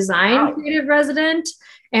annual design creative resident,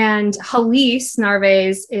 and Halise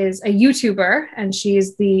Narvaez is a YouTuber, and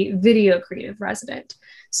she's the video creative resident.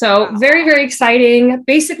 So Wow. very, very exciting.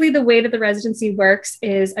 Basically, the way that the residency works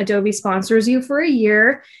is Adobe sponsors you for a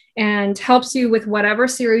year and helps you with whatever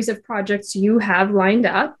series of projects you have lined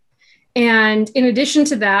up. And in addition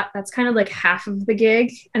to that, that's kind of like half of the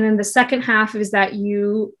gig. And then the second half is that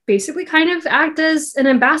you basically kind of act as an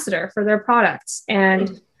ambassador for their products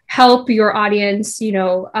and help your audience,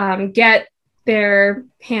 get their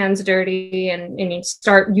hands dirty and you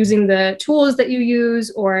start using the tools that you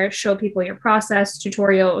use or show people your process,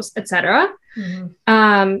 tutorials, etc.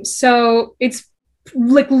 So it's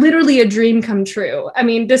like literally a dream come true. I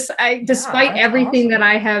mean, despite everything that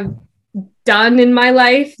I have done in my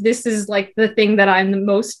life, this is like the thing that I'm the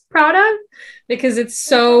most proud of because it's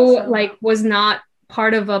so awesome. Like was not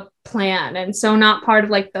part of a plan and so not part of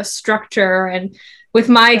like the structure. And with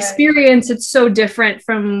my experience, it's so different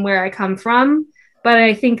from where I come from. But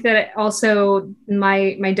I think that also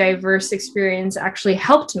my diverse experience actually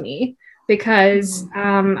helped me because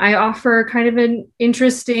I offer kind of an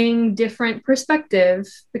interesting, different perspective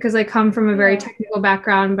because I come from a very technical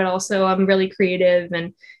background, but also I'm really creative.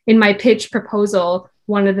 And in my pitch proposal,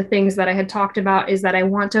 one of the things that I had talked about is that I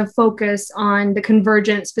want to focus on the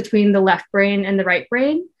convergence between the left brain and the right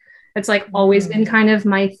brain. It's like always been kind of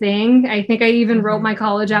my thing. I think I even wrote my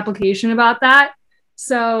college application about that.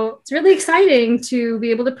 So it's really exciting to be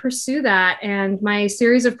able to pursue that. And my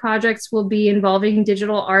series of projects will be involving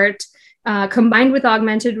digital art combined with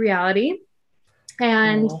augmented reality.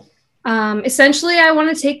 And essentially, I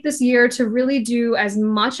want to take this year to really do as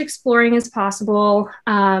much exploring as possible,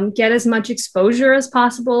 get as much exposure as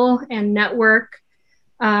possible and network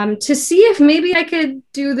to see if maybe I could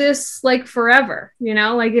do this like forever,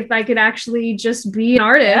 like if I could actually just be an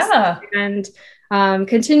artist and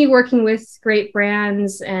continue working with great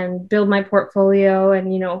brands and build my portfolio.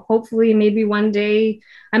 And, hopefully maybe one day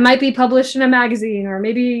I might be published in a magazine or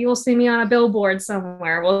maybe you'll see me on a billboard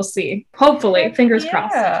somewhere. We'll see. Hopefully, fingers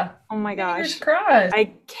crossed. Oh my gosh. Fingers crossed.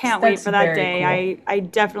 I can't wait for that day. Cool. I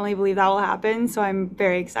definitely believe that will happen. So I'm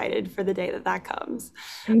very excited for the day that comes.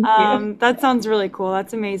 That sounds really cool.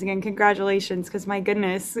 That's amazing. And congratulations, because my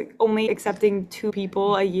goodness, only accepting 2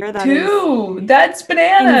 people a year. That's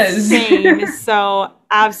bananas. Insane. So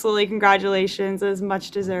absolutely congratulations. It is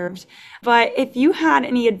much deserved. But if you had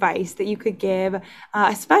any advice that you could give,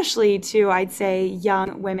 especially to, I'd say,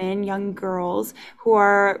 young women, young girls who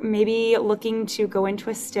are maybe looking to go into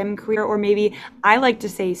a STEM career, or maybe I like to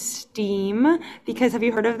say STEAM, because have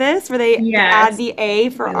you heard of this? Where they add the A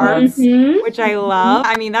for arts, which I love.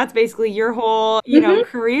 I mean, that's basically your whole,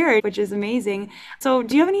 career, which is amazing. So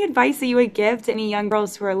do you have any advice that you would give to any young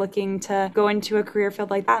girls who are looking to go into a career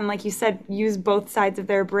field like that? And like you said, use both sides of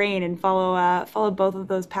their brain and follow both of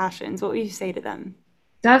those passions. What would you say to them?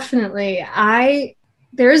 Definitely.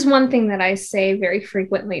 There is one thing that I say very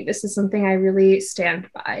frequently. This is something I really stand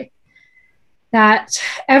by, that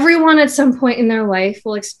everyone at some point in their life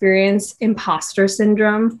will experience imposter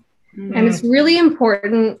syndrome. And it's really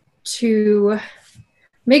important to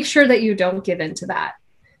make sure that you don't give into that.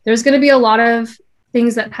 There's going to be a lot of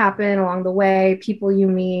things that happen along the way, people you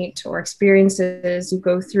meet or experiences you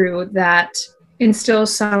go through that instill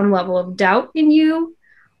some level of doubt in you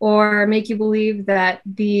or make you believe that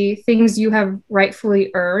the things you have rightfully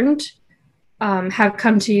earned have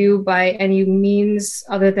come to you by any means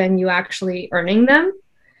other than you actually earning them.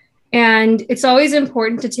 And it's always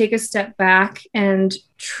important to take a step back and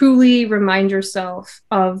truly remind yourself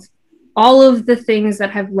of all of the things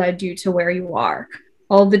that have led you to where you are,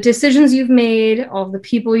 all the decisions you've made, all the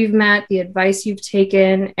people you've met, the advice you've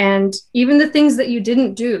taken, and even the things that you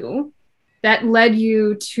didn't do that led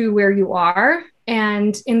you to where you are.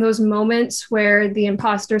 And in those moments where the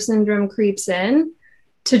imposter syndrome creeps in,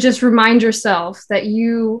 to just remind yourself that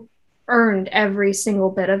you earned every single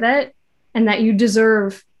bit of it and that you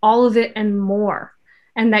deserve all of it and more,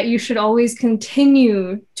 and that you should always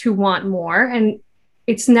continue to want more. And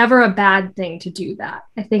it's never a bad thing to do that.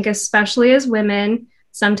 I think especially as women,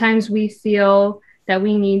 sometimes we feel that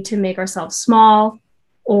we need to make ourselves small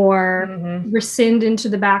or rescind into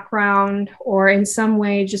the background or in some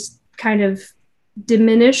way just kind of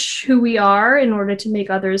diminish who we are in order to make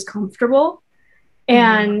others comfortable.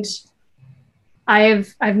 And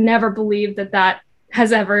I've never believed that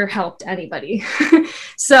has ever helped anybody.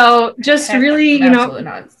 So just really,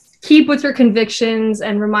 keep with your convictions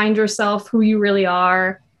and remind yourself who you really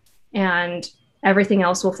are, and everything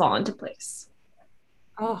else will fall into place.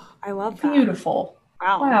 Oh, I love that. Beautiful.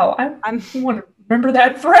 Wow. I want to remember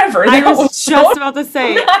that forever. I was just about to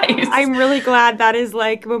say, nice. I'm really glad that is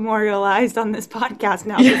like memorialized on this podcast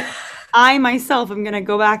now. I myself am going to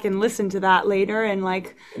go back and listen to that later and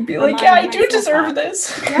be like, yeah, I do deserve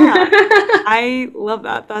this. Yeah, I love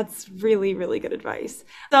that. That's really, really good advice.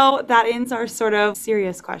 So that ends our sort of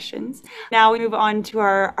serious questions. Now we move on to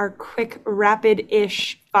our quick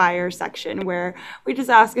rapid-ish fire section where we just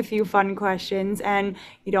ask a few fun questions and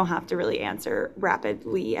you don't have to really answer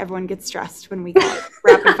rapidly. Everyone gets stressed when we call it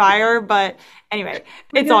rapid fire, but anyway,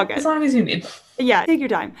 it's all good. As long as you need. Yeah, take your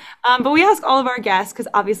time. But we ask all of our guests, because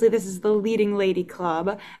obviously this is the Leading Lady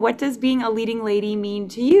Club, what does being a leading lady mean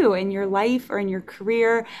to you in your life or in your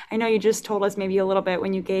career? I know you just told us maybe a little bit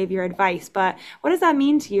when you gave your advice, but what does that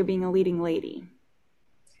mean to you, being a leading lady?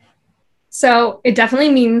 So it definitely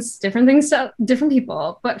means different things to different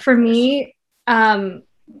people. But for me,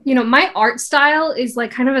 my art style is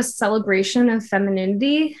kind of a celebration of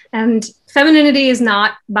femininity. And femininity is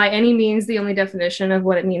not by any means the only definition of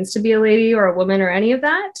what it means to be a lady or a woman or any of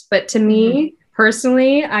that. But to me,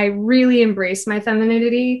 personally, I really embrace my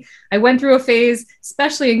femininity. I went through a phase,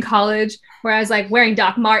 especially in college, where I was wearing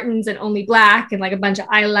Doc Martens and only black and a bunch of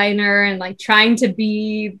eyeliner and trying to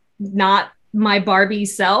be not my Barbie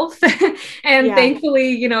self. And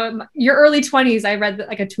thankfully, your early 20s, I read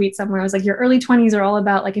a tweet somewhere. I was your early 20s are all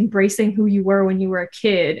about embracing who you were when you were a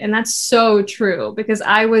kid. And that's so true, because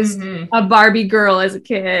I was a Barbie girl as a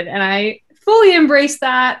kid and I fully embrace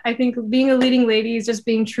that. I think being a leading lady is just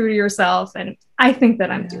being true to yourself. And I think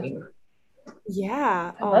that I'm doing that.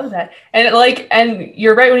 Yeah. I love that. And and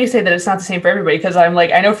you're right when you say that it's not the same for everybody, because I'm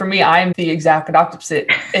I know for me, I'm the exact opposite,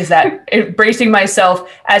 is that embracing myself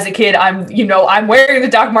as a kid. I'm wearing the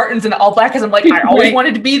Doc Martens and all black because I'm I always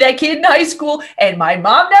wanted to be that kid in high school and my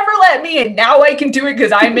mom never let me. And now I can do it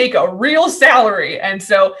because I make a real salary. And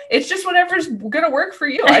so it's just whatever's going to work for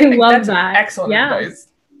you. I think love that's that. Excellent advice.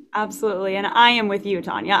 Absolutely. And I am with you,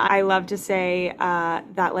 Tanya. I love to say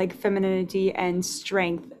that femininity and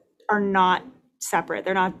strength are not separate.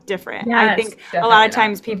 They're not different. Yes, I think a lot of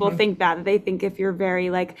times people think that they think if you're very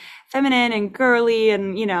feminine and girly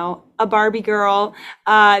and, a Barbie girl,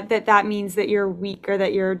 that means that you're weak or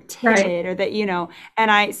that you're timid or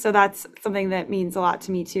that, so that's something that means a lot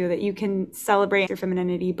to me too, that you can celebrate your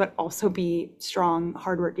femininity, but also be strong,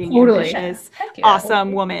 hardworking, ambitious,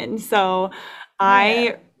 awesome woman. So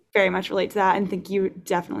I very much relate to that and think you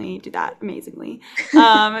definitely do that amazingly.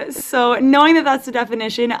 So knowing that that's the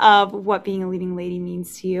definition of what being a leading lady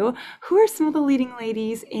means to you, who are some of the leading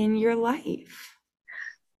ladies in your life?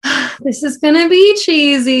 This is going to be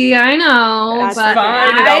cheesy, I know. That's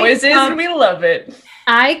fine. It always is, and we love it.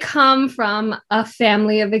 I come from a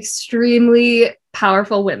family of extremely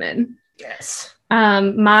powerful women. Yes.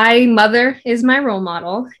 My mother is my role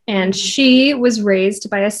model, and she was raised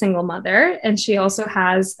by a single mother, and she also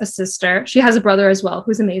has a sister. She has a brother as well,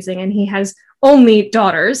 who's amazing, and he has only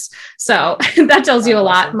daughters. So that tells you a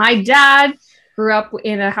lot. My dad grew up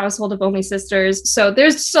in a household of only sisters. So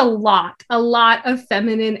there's just a lot of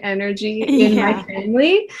feminine energy in my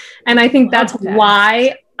family. And I think that's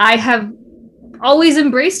why I have always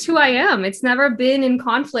embraced who I am. It's never been in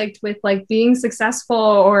conflict with being successful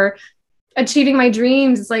or achieving my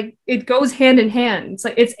dreams. It's it goes hand in hand.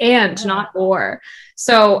 It's and not or.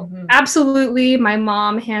 So absolutely, my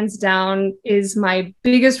mom, hands down, is my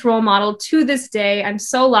biggest role model to this day. I'm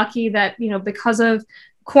so lucky that, because of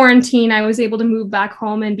quarantine, I was able to move back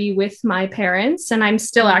home and be with my parents. And I'm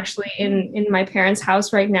still actually in my parents'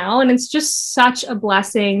 house right now. And it's just such a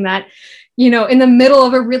blessing that, in the middle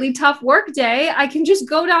of a really tough work day, I can just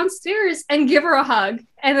go downstairs and give her a hug.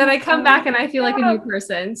 And then I come back and I feel like a new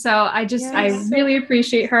person. So I really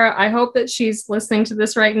appreciate her. I hope that she's listening to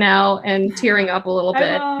this right now and tearing up a little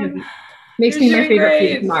bit. Makes me my favorite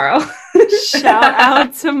food tomorrow. Shout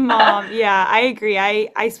out to mom. Yeah, I agree.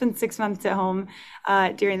 I spent 6 months at home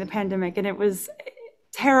during the pandemic, and it was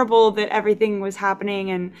terrible that everything was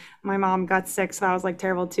happening and my mom got sick, so that was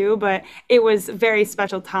terrible too, but it was a very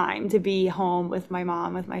special time to be home with my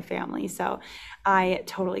mom, with my family. So I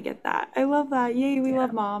totally get that. I love that. Yay, we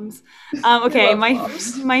love moms. Okay,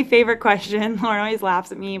 my favorite question. Lauren always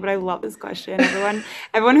laughs at me, but I love this question.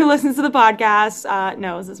 Everyone who listens to the podcast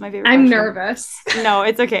knows this is my favorite question. I'm nervous. No,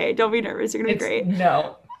 it's okay. Don't be nervous. You're gonna be great.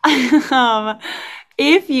 No.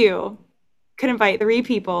 If you could invite 3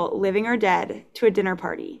 people, living or dead, to a dinner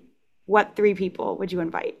party, what 3 people would you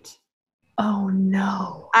invite? Oh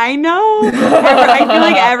no. I know. I feel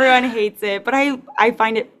like everyone hates it, but I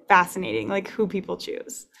find it fascinating, who people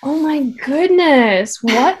choose. Oh my goodness.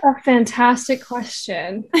 What a fantastic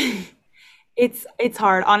question. It's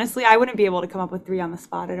hard. Honestly, I wouldn't be able to come up with 3 on the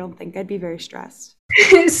spot. I don't think. I'd be very stressed.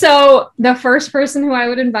 So the first person who I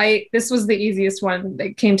would invite, this was the easiest one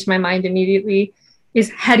that came to my mind immediately, is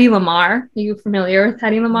Hedy Lamarr. Are you familiar with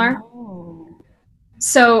Hedy Lamarr? No.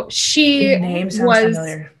 So she The name sounds was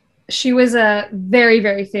familiar. she was a very,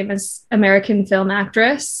 very famous American film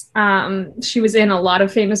actress. She was in a lot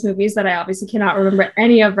of famous movies that I obviously cannot remember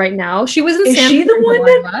any of right now. She was in Is she the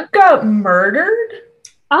one that got murdered?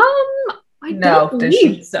 I No, don't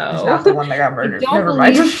believe she's so. not the one that got murdered. I don't Never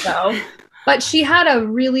mind. believe so. But she had a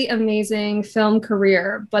really amazing film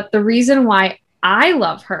career. But the reason why I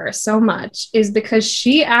love her so much is because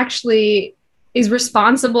she actually is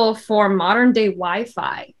responsible for modern day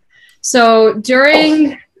Wi-Fi. So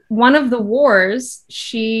during one of the wars,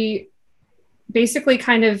 she basically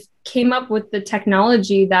kind of came up with the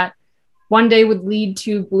technology that one day would lead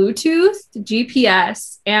to Bluetooth,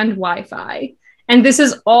 GPS, and Wi-Fi. And this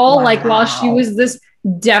is all like while she was this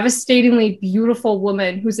devastatingly beautiful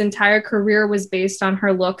woman whose entire career was based on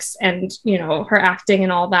her looks and, you know, her acting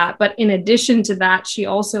and all that. But in addition to that, she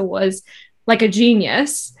also was like a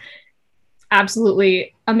genius.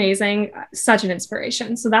 Absolutely amazing. Such an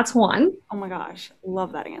inspiration. So that's one. Oh my gosh.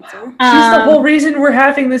 Love that answer. She's the whole reason we're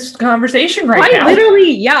having this conversation right now.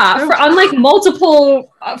 Literally, yeah. On like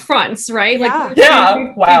multiple fronts, right? Yeah.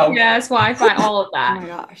 Like Wow. GPS, Wi-Fi, all of that. Oh my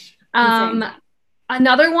gosh. Insane.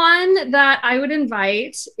 Another one that I would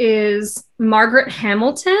invite is Margaret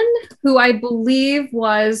Hamilton, who I believe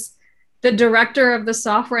was the director of the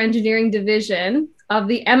software engineering division of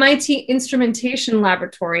the MIT Instrumentation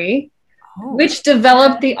Laboratory, which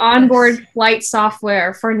developed the onboard flight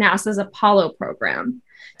software for NASA's Apollo program.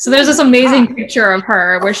 So there's this amazing picture of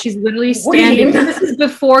her where she's literally standing. This is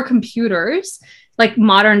before computers, like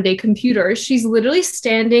modern day computers. She's literally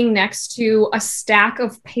standing next to a stack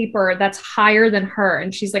of paper that's higher than her.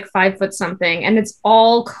 And she's like 5 foot something. And it's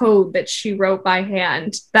all code that she wrote by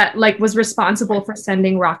hand that like was responsible for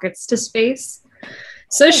sending rockets to space.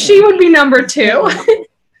 So she would be number 2.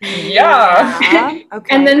 Yeah.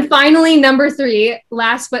 Okay. And then finally, number 3,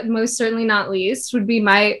 last but most certainly not least, would be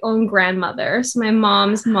my own grandmother. So my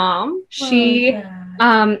mom's mom. She,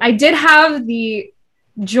 I did have the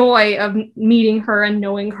joy of meeting her and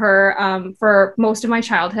knowing her for most of my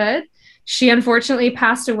childhood. She unfortunately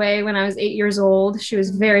passed away when I was 8 years old. She was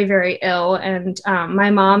very, very ill. And my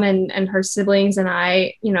mom and her siblings and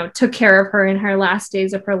I, you know, took care of her in her last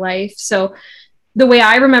days of her life. So the way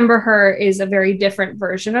I remember her is a very different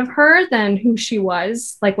version of her than who she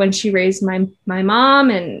was, like when she raised my mom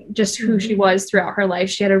and just who she was throughout her life.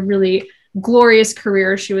 She had a really glorious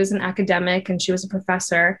career. She was an academic and she was a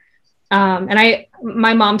professor. And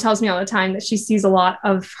my mom tells me all the time that she sees a lot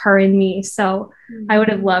of her in me. So I would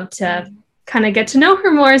have loved to kind of get to know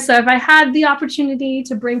her more. So if I had the opportunity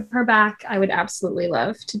to bring her back, I would absolutely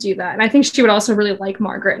love to do that. And I think she would also really like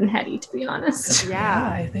Margaret and Hetty, to be honest. Yeah,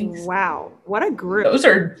 I think so. Wow. What a group. Those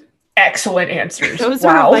are excellent answers. Those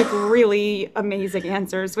are like really amazing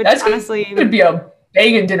answers, which That's honestly could be a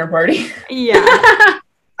banging dinner party. Yeah.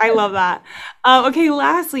 I love that. Okay,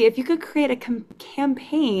 lastly, if you could create a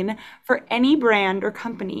campaign for any brand or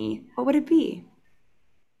company, what would it be?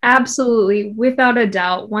 Absolutely, without a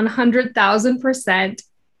doubt, 100,000%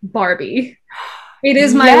 Barbie. It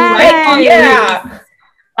is my lifelong dream.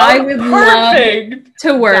 I would love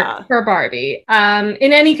to work for Barbie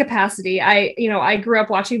in any capacity. I grew up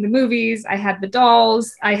watching the movies. I had the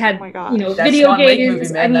dolls. I had video Swan games. Lake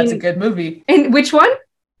movie, man. That's a good movie. And which one?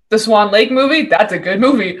 The Swan Lake movie? That's a good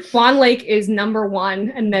movie. Swan Lake is number 1.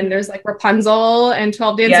 And then there's like Rapunzel and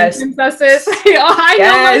 12 Dancing Princesses.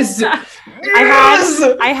 I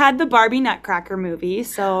know. I had the Barbie Nutcracker movie.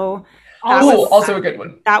 So also a good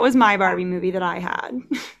one. That was my Barbie movie that I had.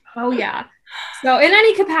 Oh yeah. So in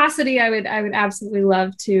any capacity, I would absolutely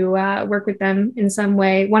love to work with them in some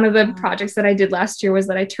way. One of the projects that I did last year was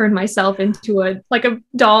that I turned myself into a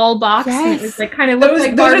doll box. Yes. And it was like kind of those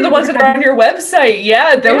are the ones that are on your website.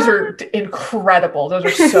 Yeah, those are incredible. Those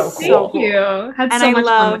are so cool. Thank you. Had and so I much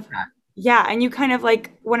love, fun with that. Yeah, and you kind of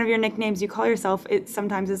like one of your nicknames you call yourself. It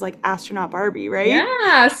sometimes is like Astronaut Barbie, right?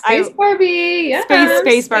 Yeah, Space Barbie. Yeah,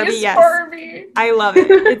 Space Barbie. Yes, Barbie. I love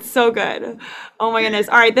it. It's so good. Oh my goodness!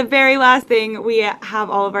 All right, the very last thing we have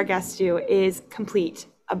all of our guests do is complete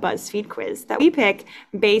a BuzzFeed quiz that we pick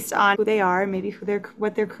based on who they are, maybe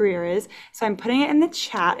what their career is. So I'm putting it in the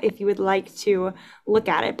chat if you would like to look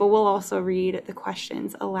at it, but we'll also read the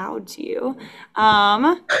questions aloud to you.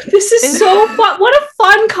 This is so fun. What a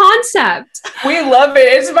fun concept. We love it.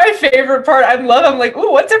 It's my favorite part. I'm like,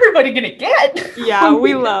 ooh, what's everybody gonna get? Yeah,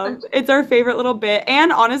 we love. It's our favorite little bit.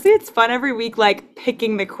 And honestly, it's fun every week, like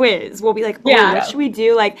picking the quiz. We'll be like, what should we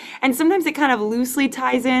do? Like, and sometimes it kind of loosely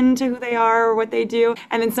ties into who they are or what they do.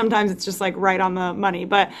 And then sometimes it's just like right on the money.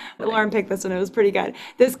 But Lauren picked this one. It was pretty good.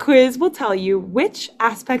 This quiz will tell you which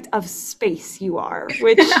aspect of space you are,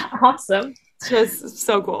 which awesome. It's just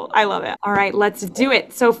so cool. I love it. All right, let's do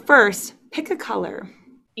it. So first, pick a color.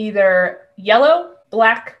 Either yellow,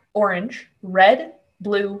 black, orange, red,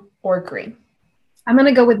 blue, or green. I'm going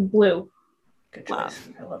to go with blue. Good choice.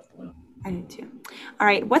 I love blue. I do too. All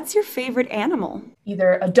right, what's your favorite animal?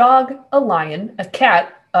 Either a dog, a lion, a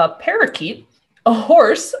cat, a parakeet, a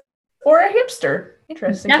horse, or a hamster.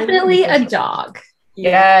 Interesting. Definitely a dog.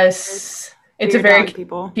 Yes. It's a very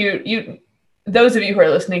people. cute. Those of you who are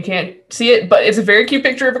listening can't see it, but it's a very cute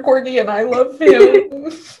picture of a corgi, and I love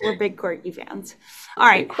him. We're big corgi fans. All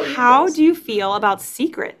right, how do you feel about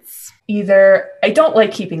secrets? Either I don't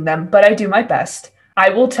like keeping them, but I do my best. I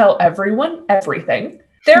will tell everyone everything.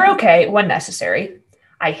 They're okay when necessary.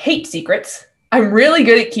 I hate secrets. I'm really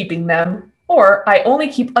good at keeping them. Or I only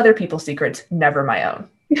keep other people's secrets, never my own.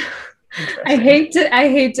 I hate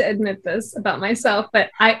to admit this about myself,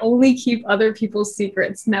 but I only keep other people's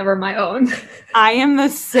secrets, never my own. I am the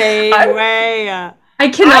same way. I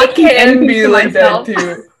cannot keep anything be to like myself.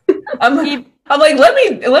 that too. I'm like,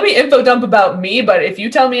 let me info dump about me, but if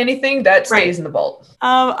you tell me anything, that stays in the vault.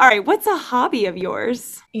 All right, what's a hobby of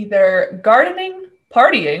yours? Either gardening,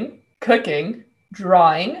 partying, cooking,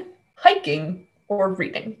 drawing, hiking, or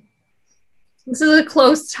reading. This is a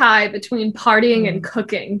close tie between partying and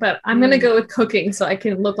cooking, but I'm going to go with cooking so I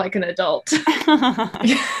can look like an adult.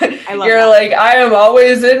 I love You're that. like,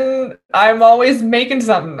 I'm always making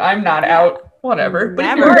something. I'm not out. Whatever. But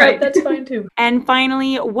if you're right, that's fine too. And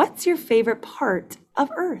finally, what's your favorite part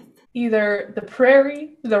of Earth? Either the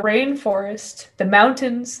prairie, the rainforest, the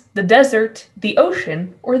mountains, the desert, the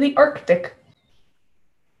ocean, or the Arctic.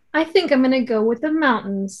 I think I'm going to go with the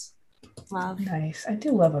mountains. Love. Nice. I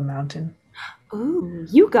do love a mountain. Ooh,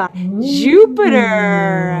 you got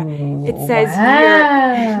Jupiter. It says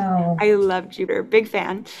wow. I love Jupiter. Big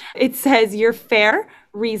fan. It says you're fair,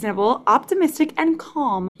 reasonable, optimistic, and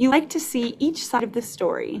calm. You like to see each side of the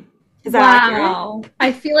story. Is that accurate?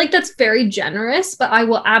 I feel like that's very generous, but I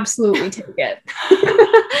will absolutely take it.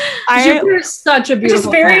 Jupiter is such a beautiful It's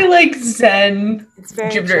just very planet. like zen. It's very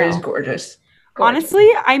Jupiter chill. is gorgeous. Honestly,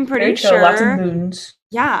 I'm pretty Very chill, sure. lots of moons.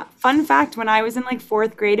 Yeah. Fun fact, when I was in like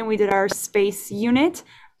 4th grade and we did our space unit,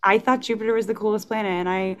 I thought Jupiter was the coolest planet and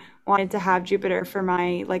I wanted to have Jupiter for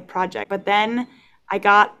my like project. But then I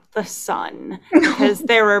got the sun because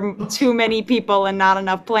there were too many people and not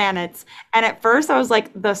enough planets. And at first I was like,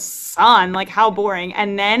 the sun, like how boring.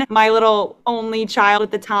 And then my little only child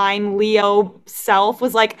at the time, Leo self,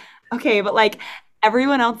 was like, okay, but like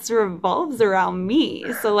everyone else revolves around me.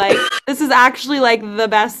 So like this is actually like the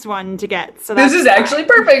best one to get. So This is actually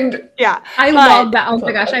perfect. Yeah. I love that. Oh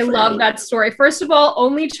my gosh, I love that story. First of all,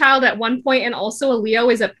 only child at one point and also a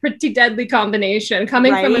Leo is a pretty deadly combination.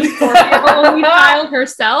 Coming from a Scorpio only child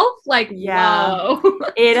herself, like, whoa.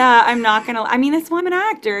 I'm not gonna, I mean, that's why I'm an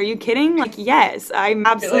actor. Are you kidding? Like, yes, I'm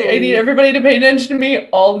absolutely. I need everybody to pay attention to me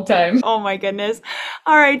all the time. Oh my goodness.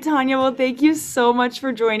 All right, Tanya. Well, thank you so much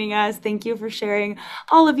for joining us. Thank you for sharing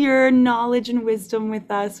all of your knowledge and wisdom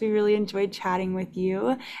with us. We really enjoyed chatting with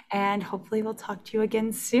you, and hopefully we'll talk to you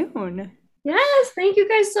again soon. Yes, thank you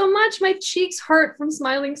guys so much. My cheeks hurt from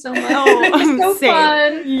smiling so much. Oh, It's so same.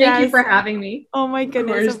 fun. Yes. Thank you for having me. Oh my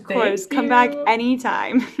goodness, of course. Come back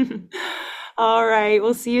anytime. All right,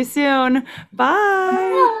 we'll see you soon.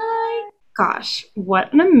 Bye. Gosh,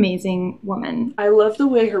 what an amazing woman. I love the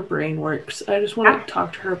way her brain works. I just want to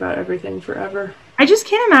talk to her about everything forever. I just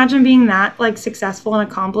can't imagine being that like successful and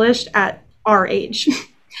accomplished at our age.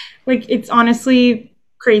 Like it's honestly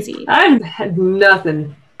crazy. I've had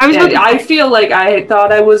nothing. I I feel like I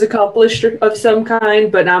thought I was accomplished of some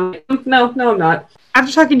kind, but I'm no, I'm not.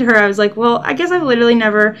 After talking to her, I was like, well, I guess I've literally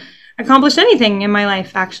never accomplished anything in my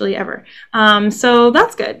life, actually, ever. So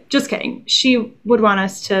that's good. Just kidding. She would want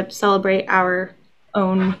us to celebrate our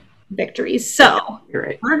own victories. So You're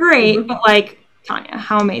right. we're great, but like Tanya,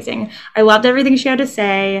 how amazing. I loved everything she had to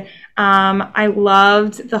say. I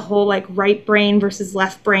loved the whole like right brain versus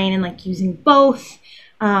left brain and like using both.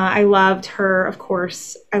 I loved her, of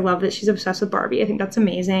course. I love that she's obsessed with Barbie. I think that's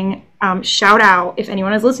amazing. Shout out, if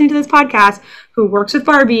anyone is listening to this podcast who works with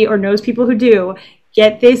Barbie or knows people who do,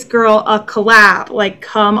 get this girl a collab. Like,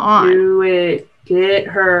 come on. Do it. Get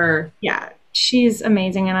her. Yeah, she's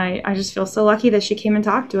amazing. And I just feel so lucky that she came and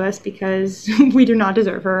talked to us because we do not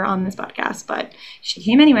deserve her on this podcast. But she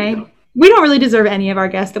came anyway. We don't really deserve any of our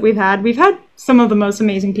guests that we've had. We've had some of the most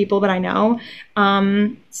amazing people that I know.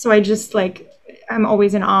 So I just like... I'm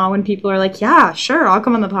always in awe when people are like, yeah, sure, I'll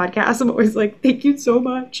come on the podcast. I'm always like, thank you so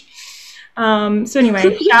much. So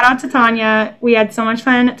anyway, shout out to Tanya. We had so much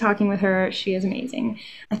fun talking with her. She is amazing.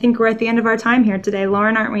 I think we're at the end of our time here today,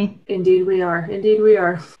 Lauren, aren't we? Indeed we are. Indeed we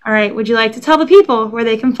are. All right. Would you like to tell the people where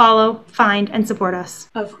they can follow, find, and support us?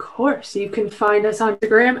 Of course. You can find us on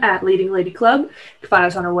Instagram at Leading Lady Club. You can find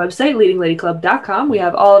us on our website, leadingladyclub.com. We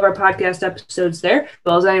have all of our podcast episodes there, as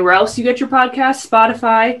well as anywhere else you get your podcasts,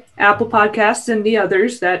 Spotify, Apple Podcasts, and the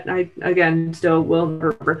others that I, again, still will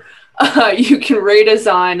never remember. You can rate us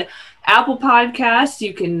on Apple Podcasts.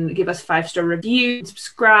 You can give us a 5-star review,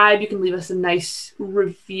 subscribe. You can leave us a nice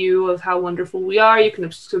review of how wonderful we are. You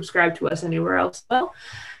can subscribe to us anywhere else as well.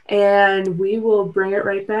 And we will bring it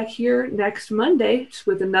right back here next Monday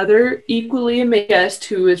with another equally amazing guest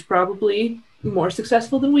who is probably more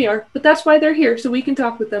successful than we are. But that's why they're here, so we can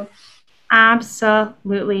talk with them.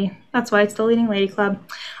 Absolutely. That's why it's the Leading Lady Club.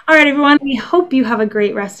 All right, everyone. We hope you have a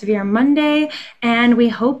great rest of your Monday, and we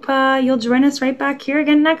hope you'll join us right back here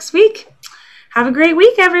again next week. Have a great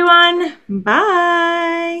week, everyone.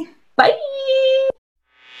 Bye. Bye.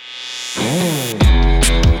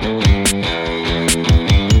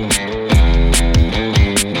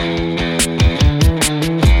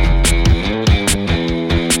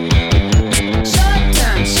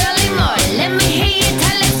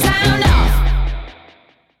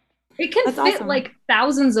 It can That's fit awesome. like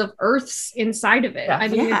thousands of Earths inside of it. Yeah. I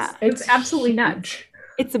mean, Yeah. it's absolutely nuts.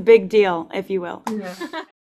 It's a big deal, if you will. Yeah.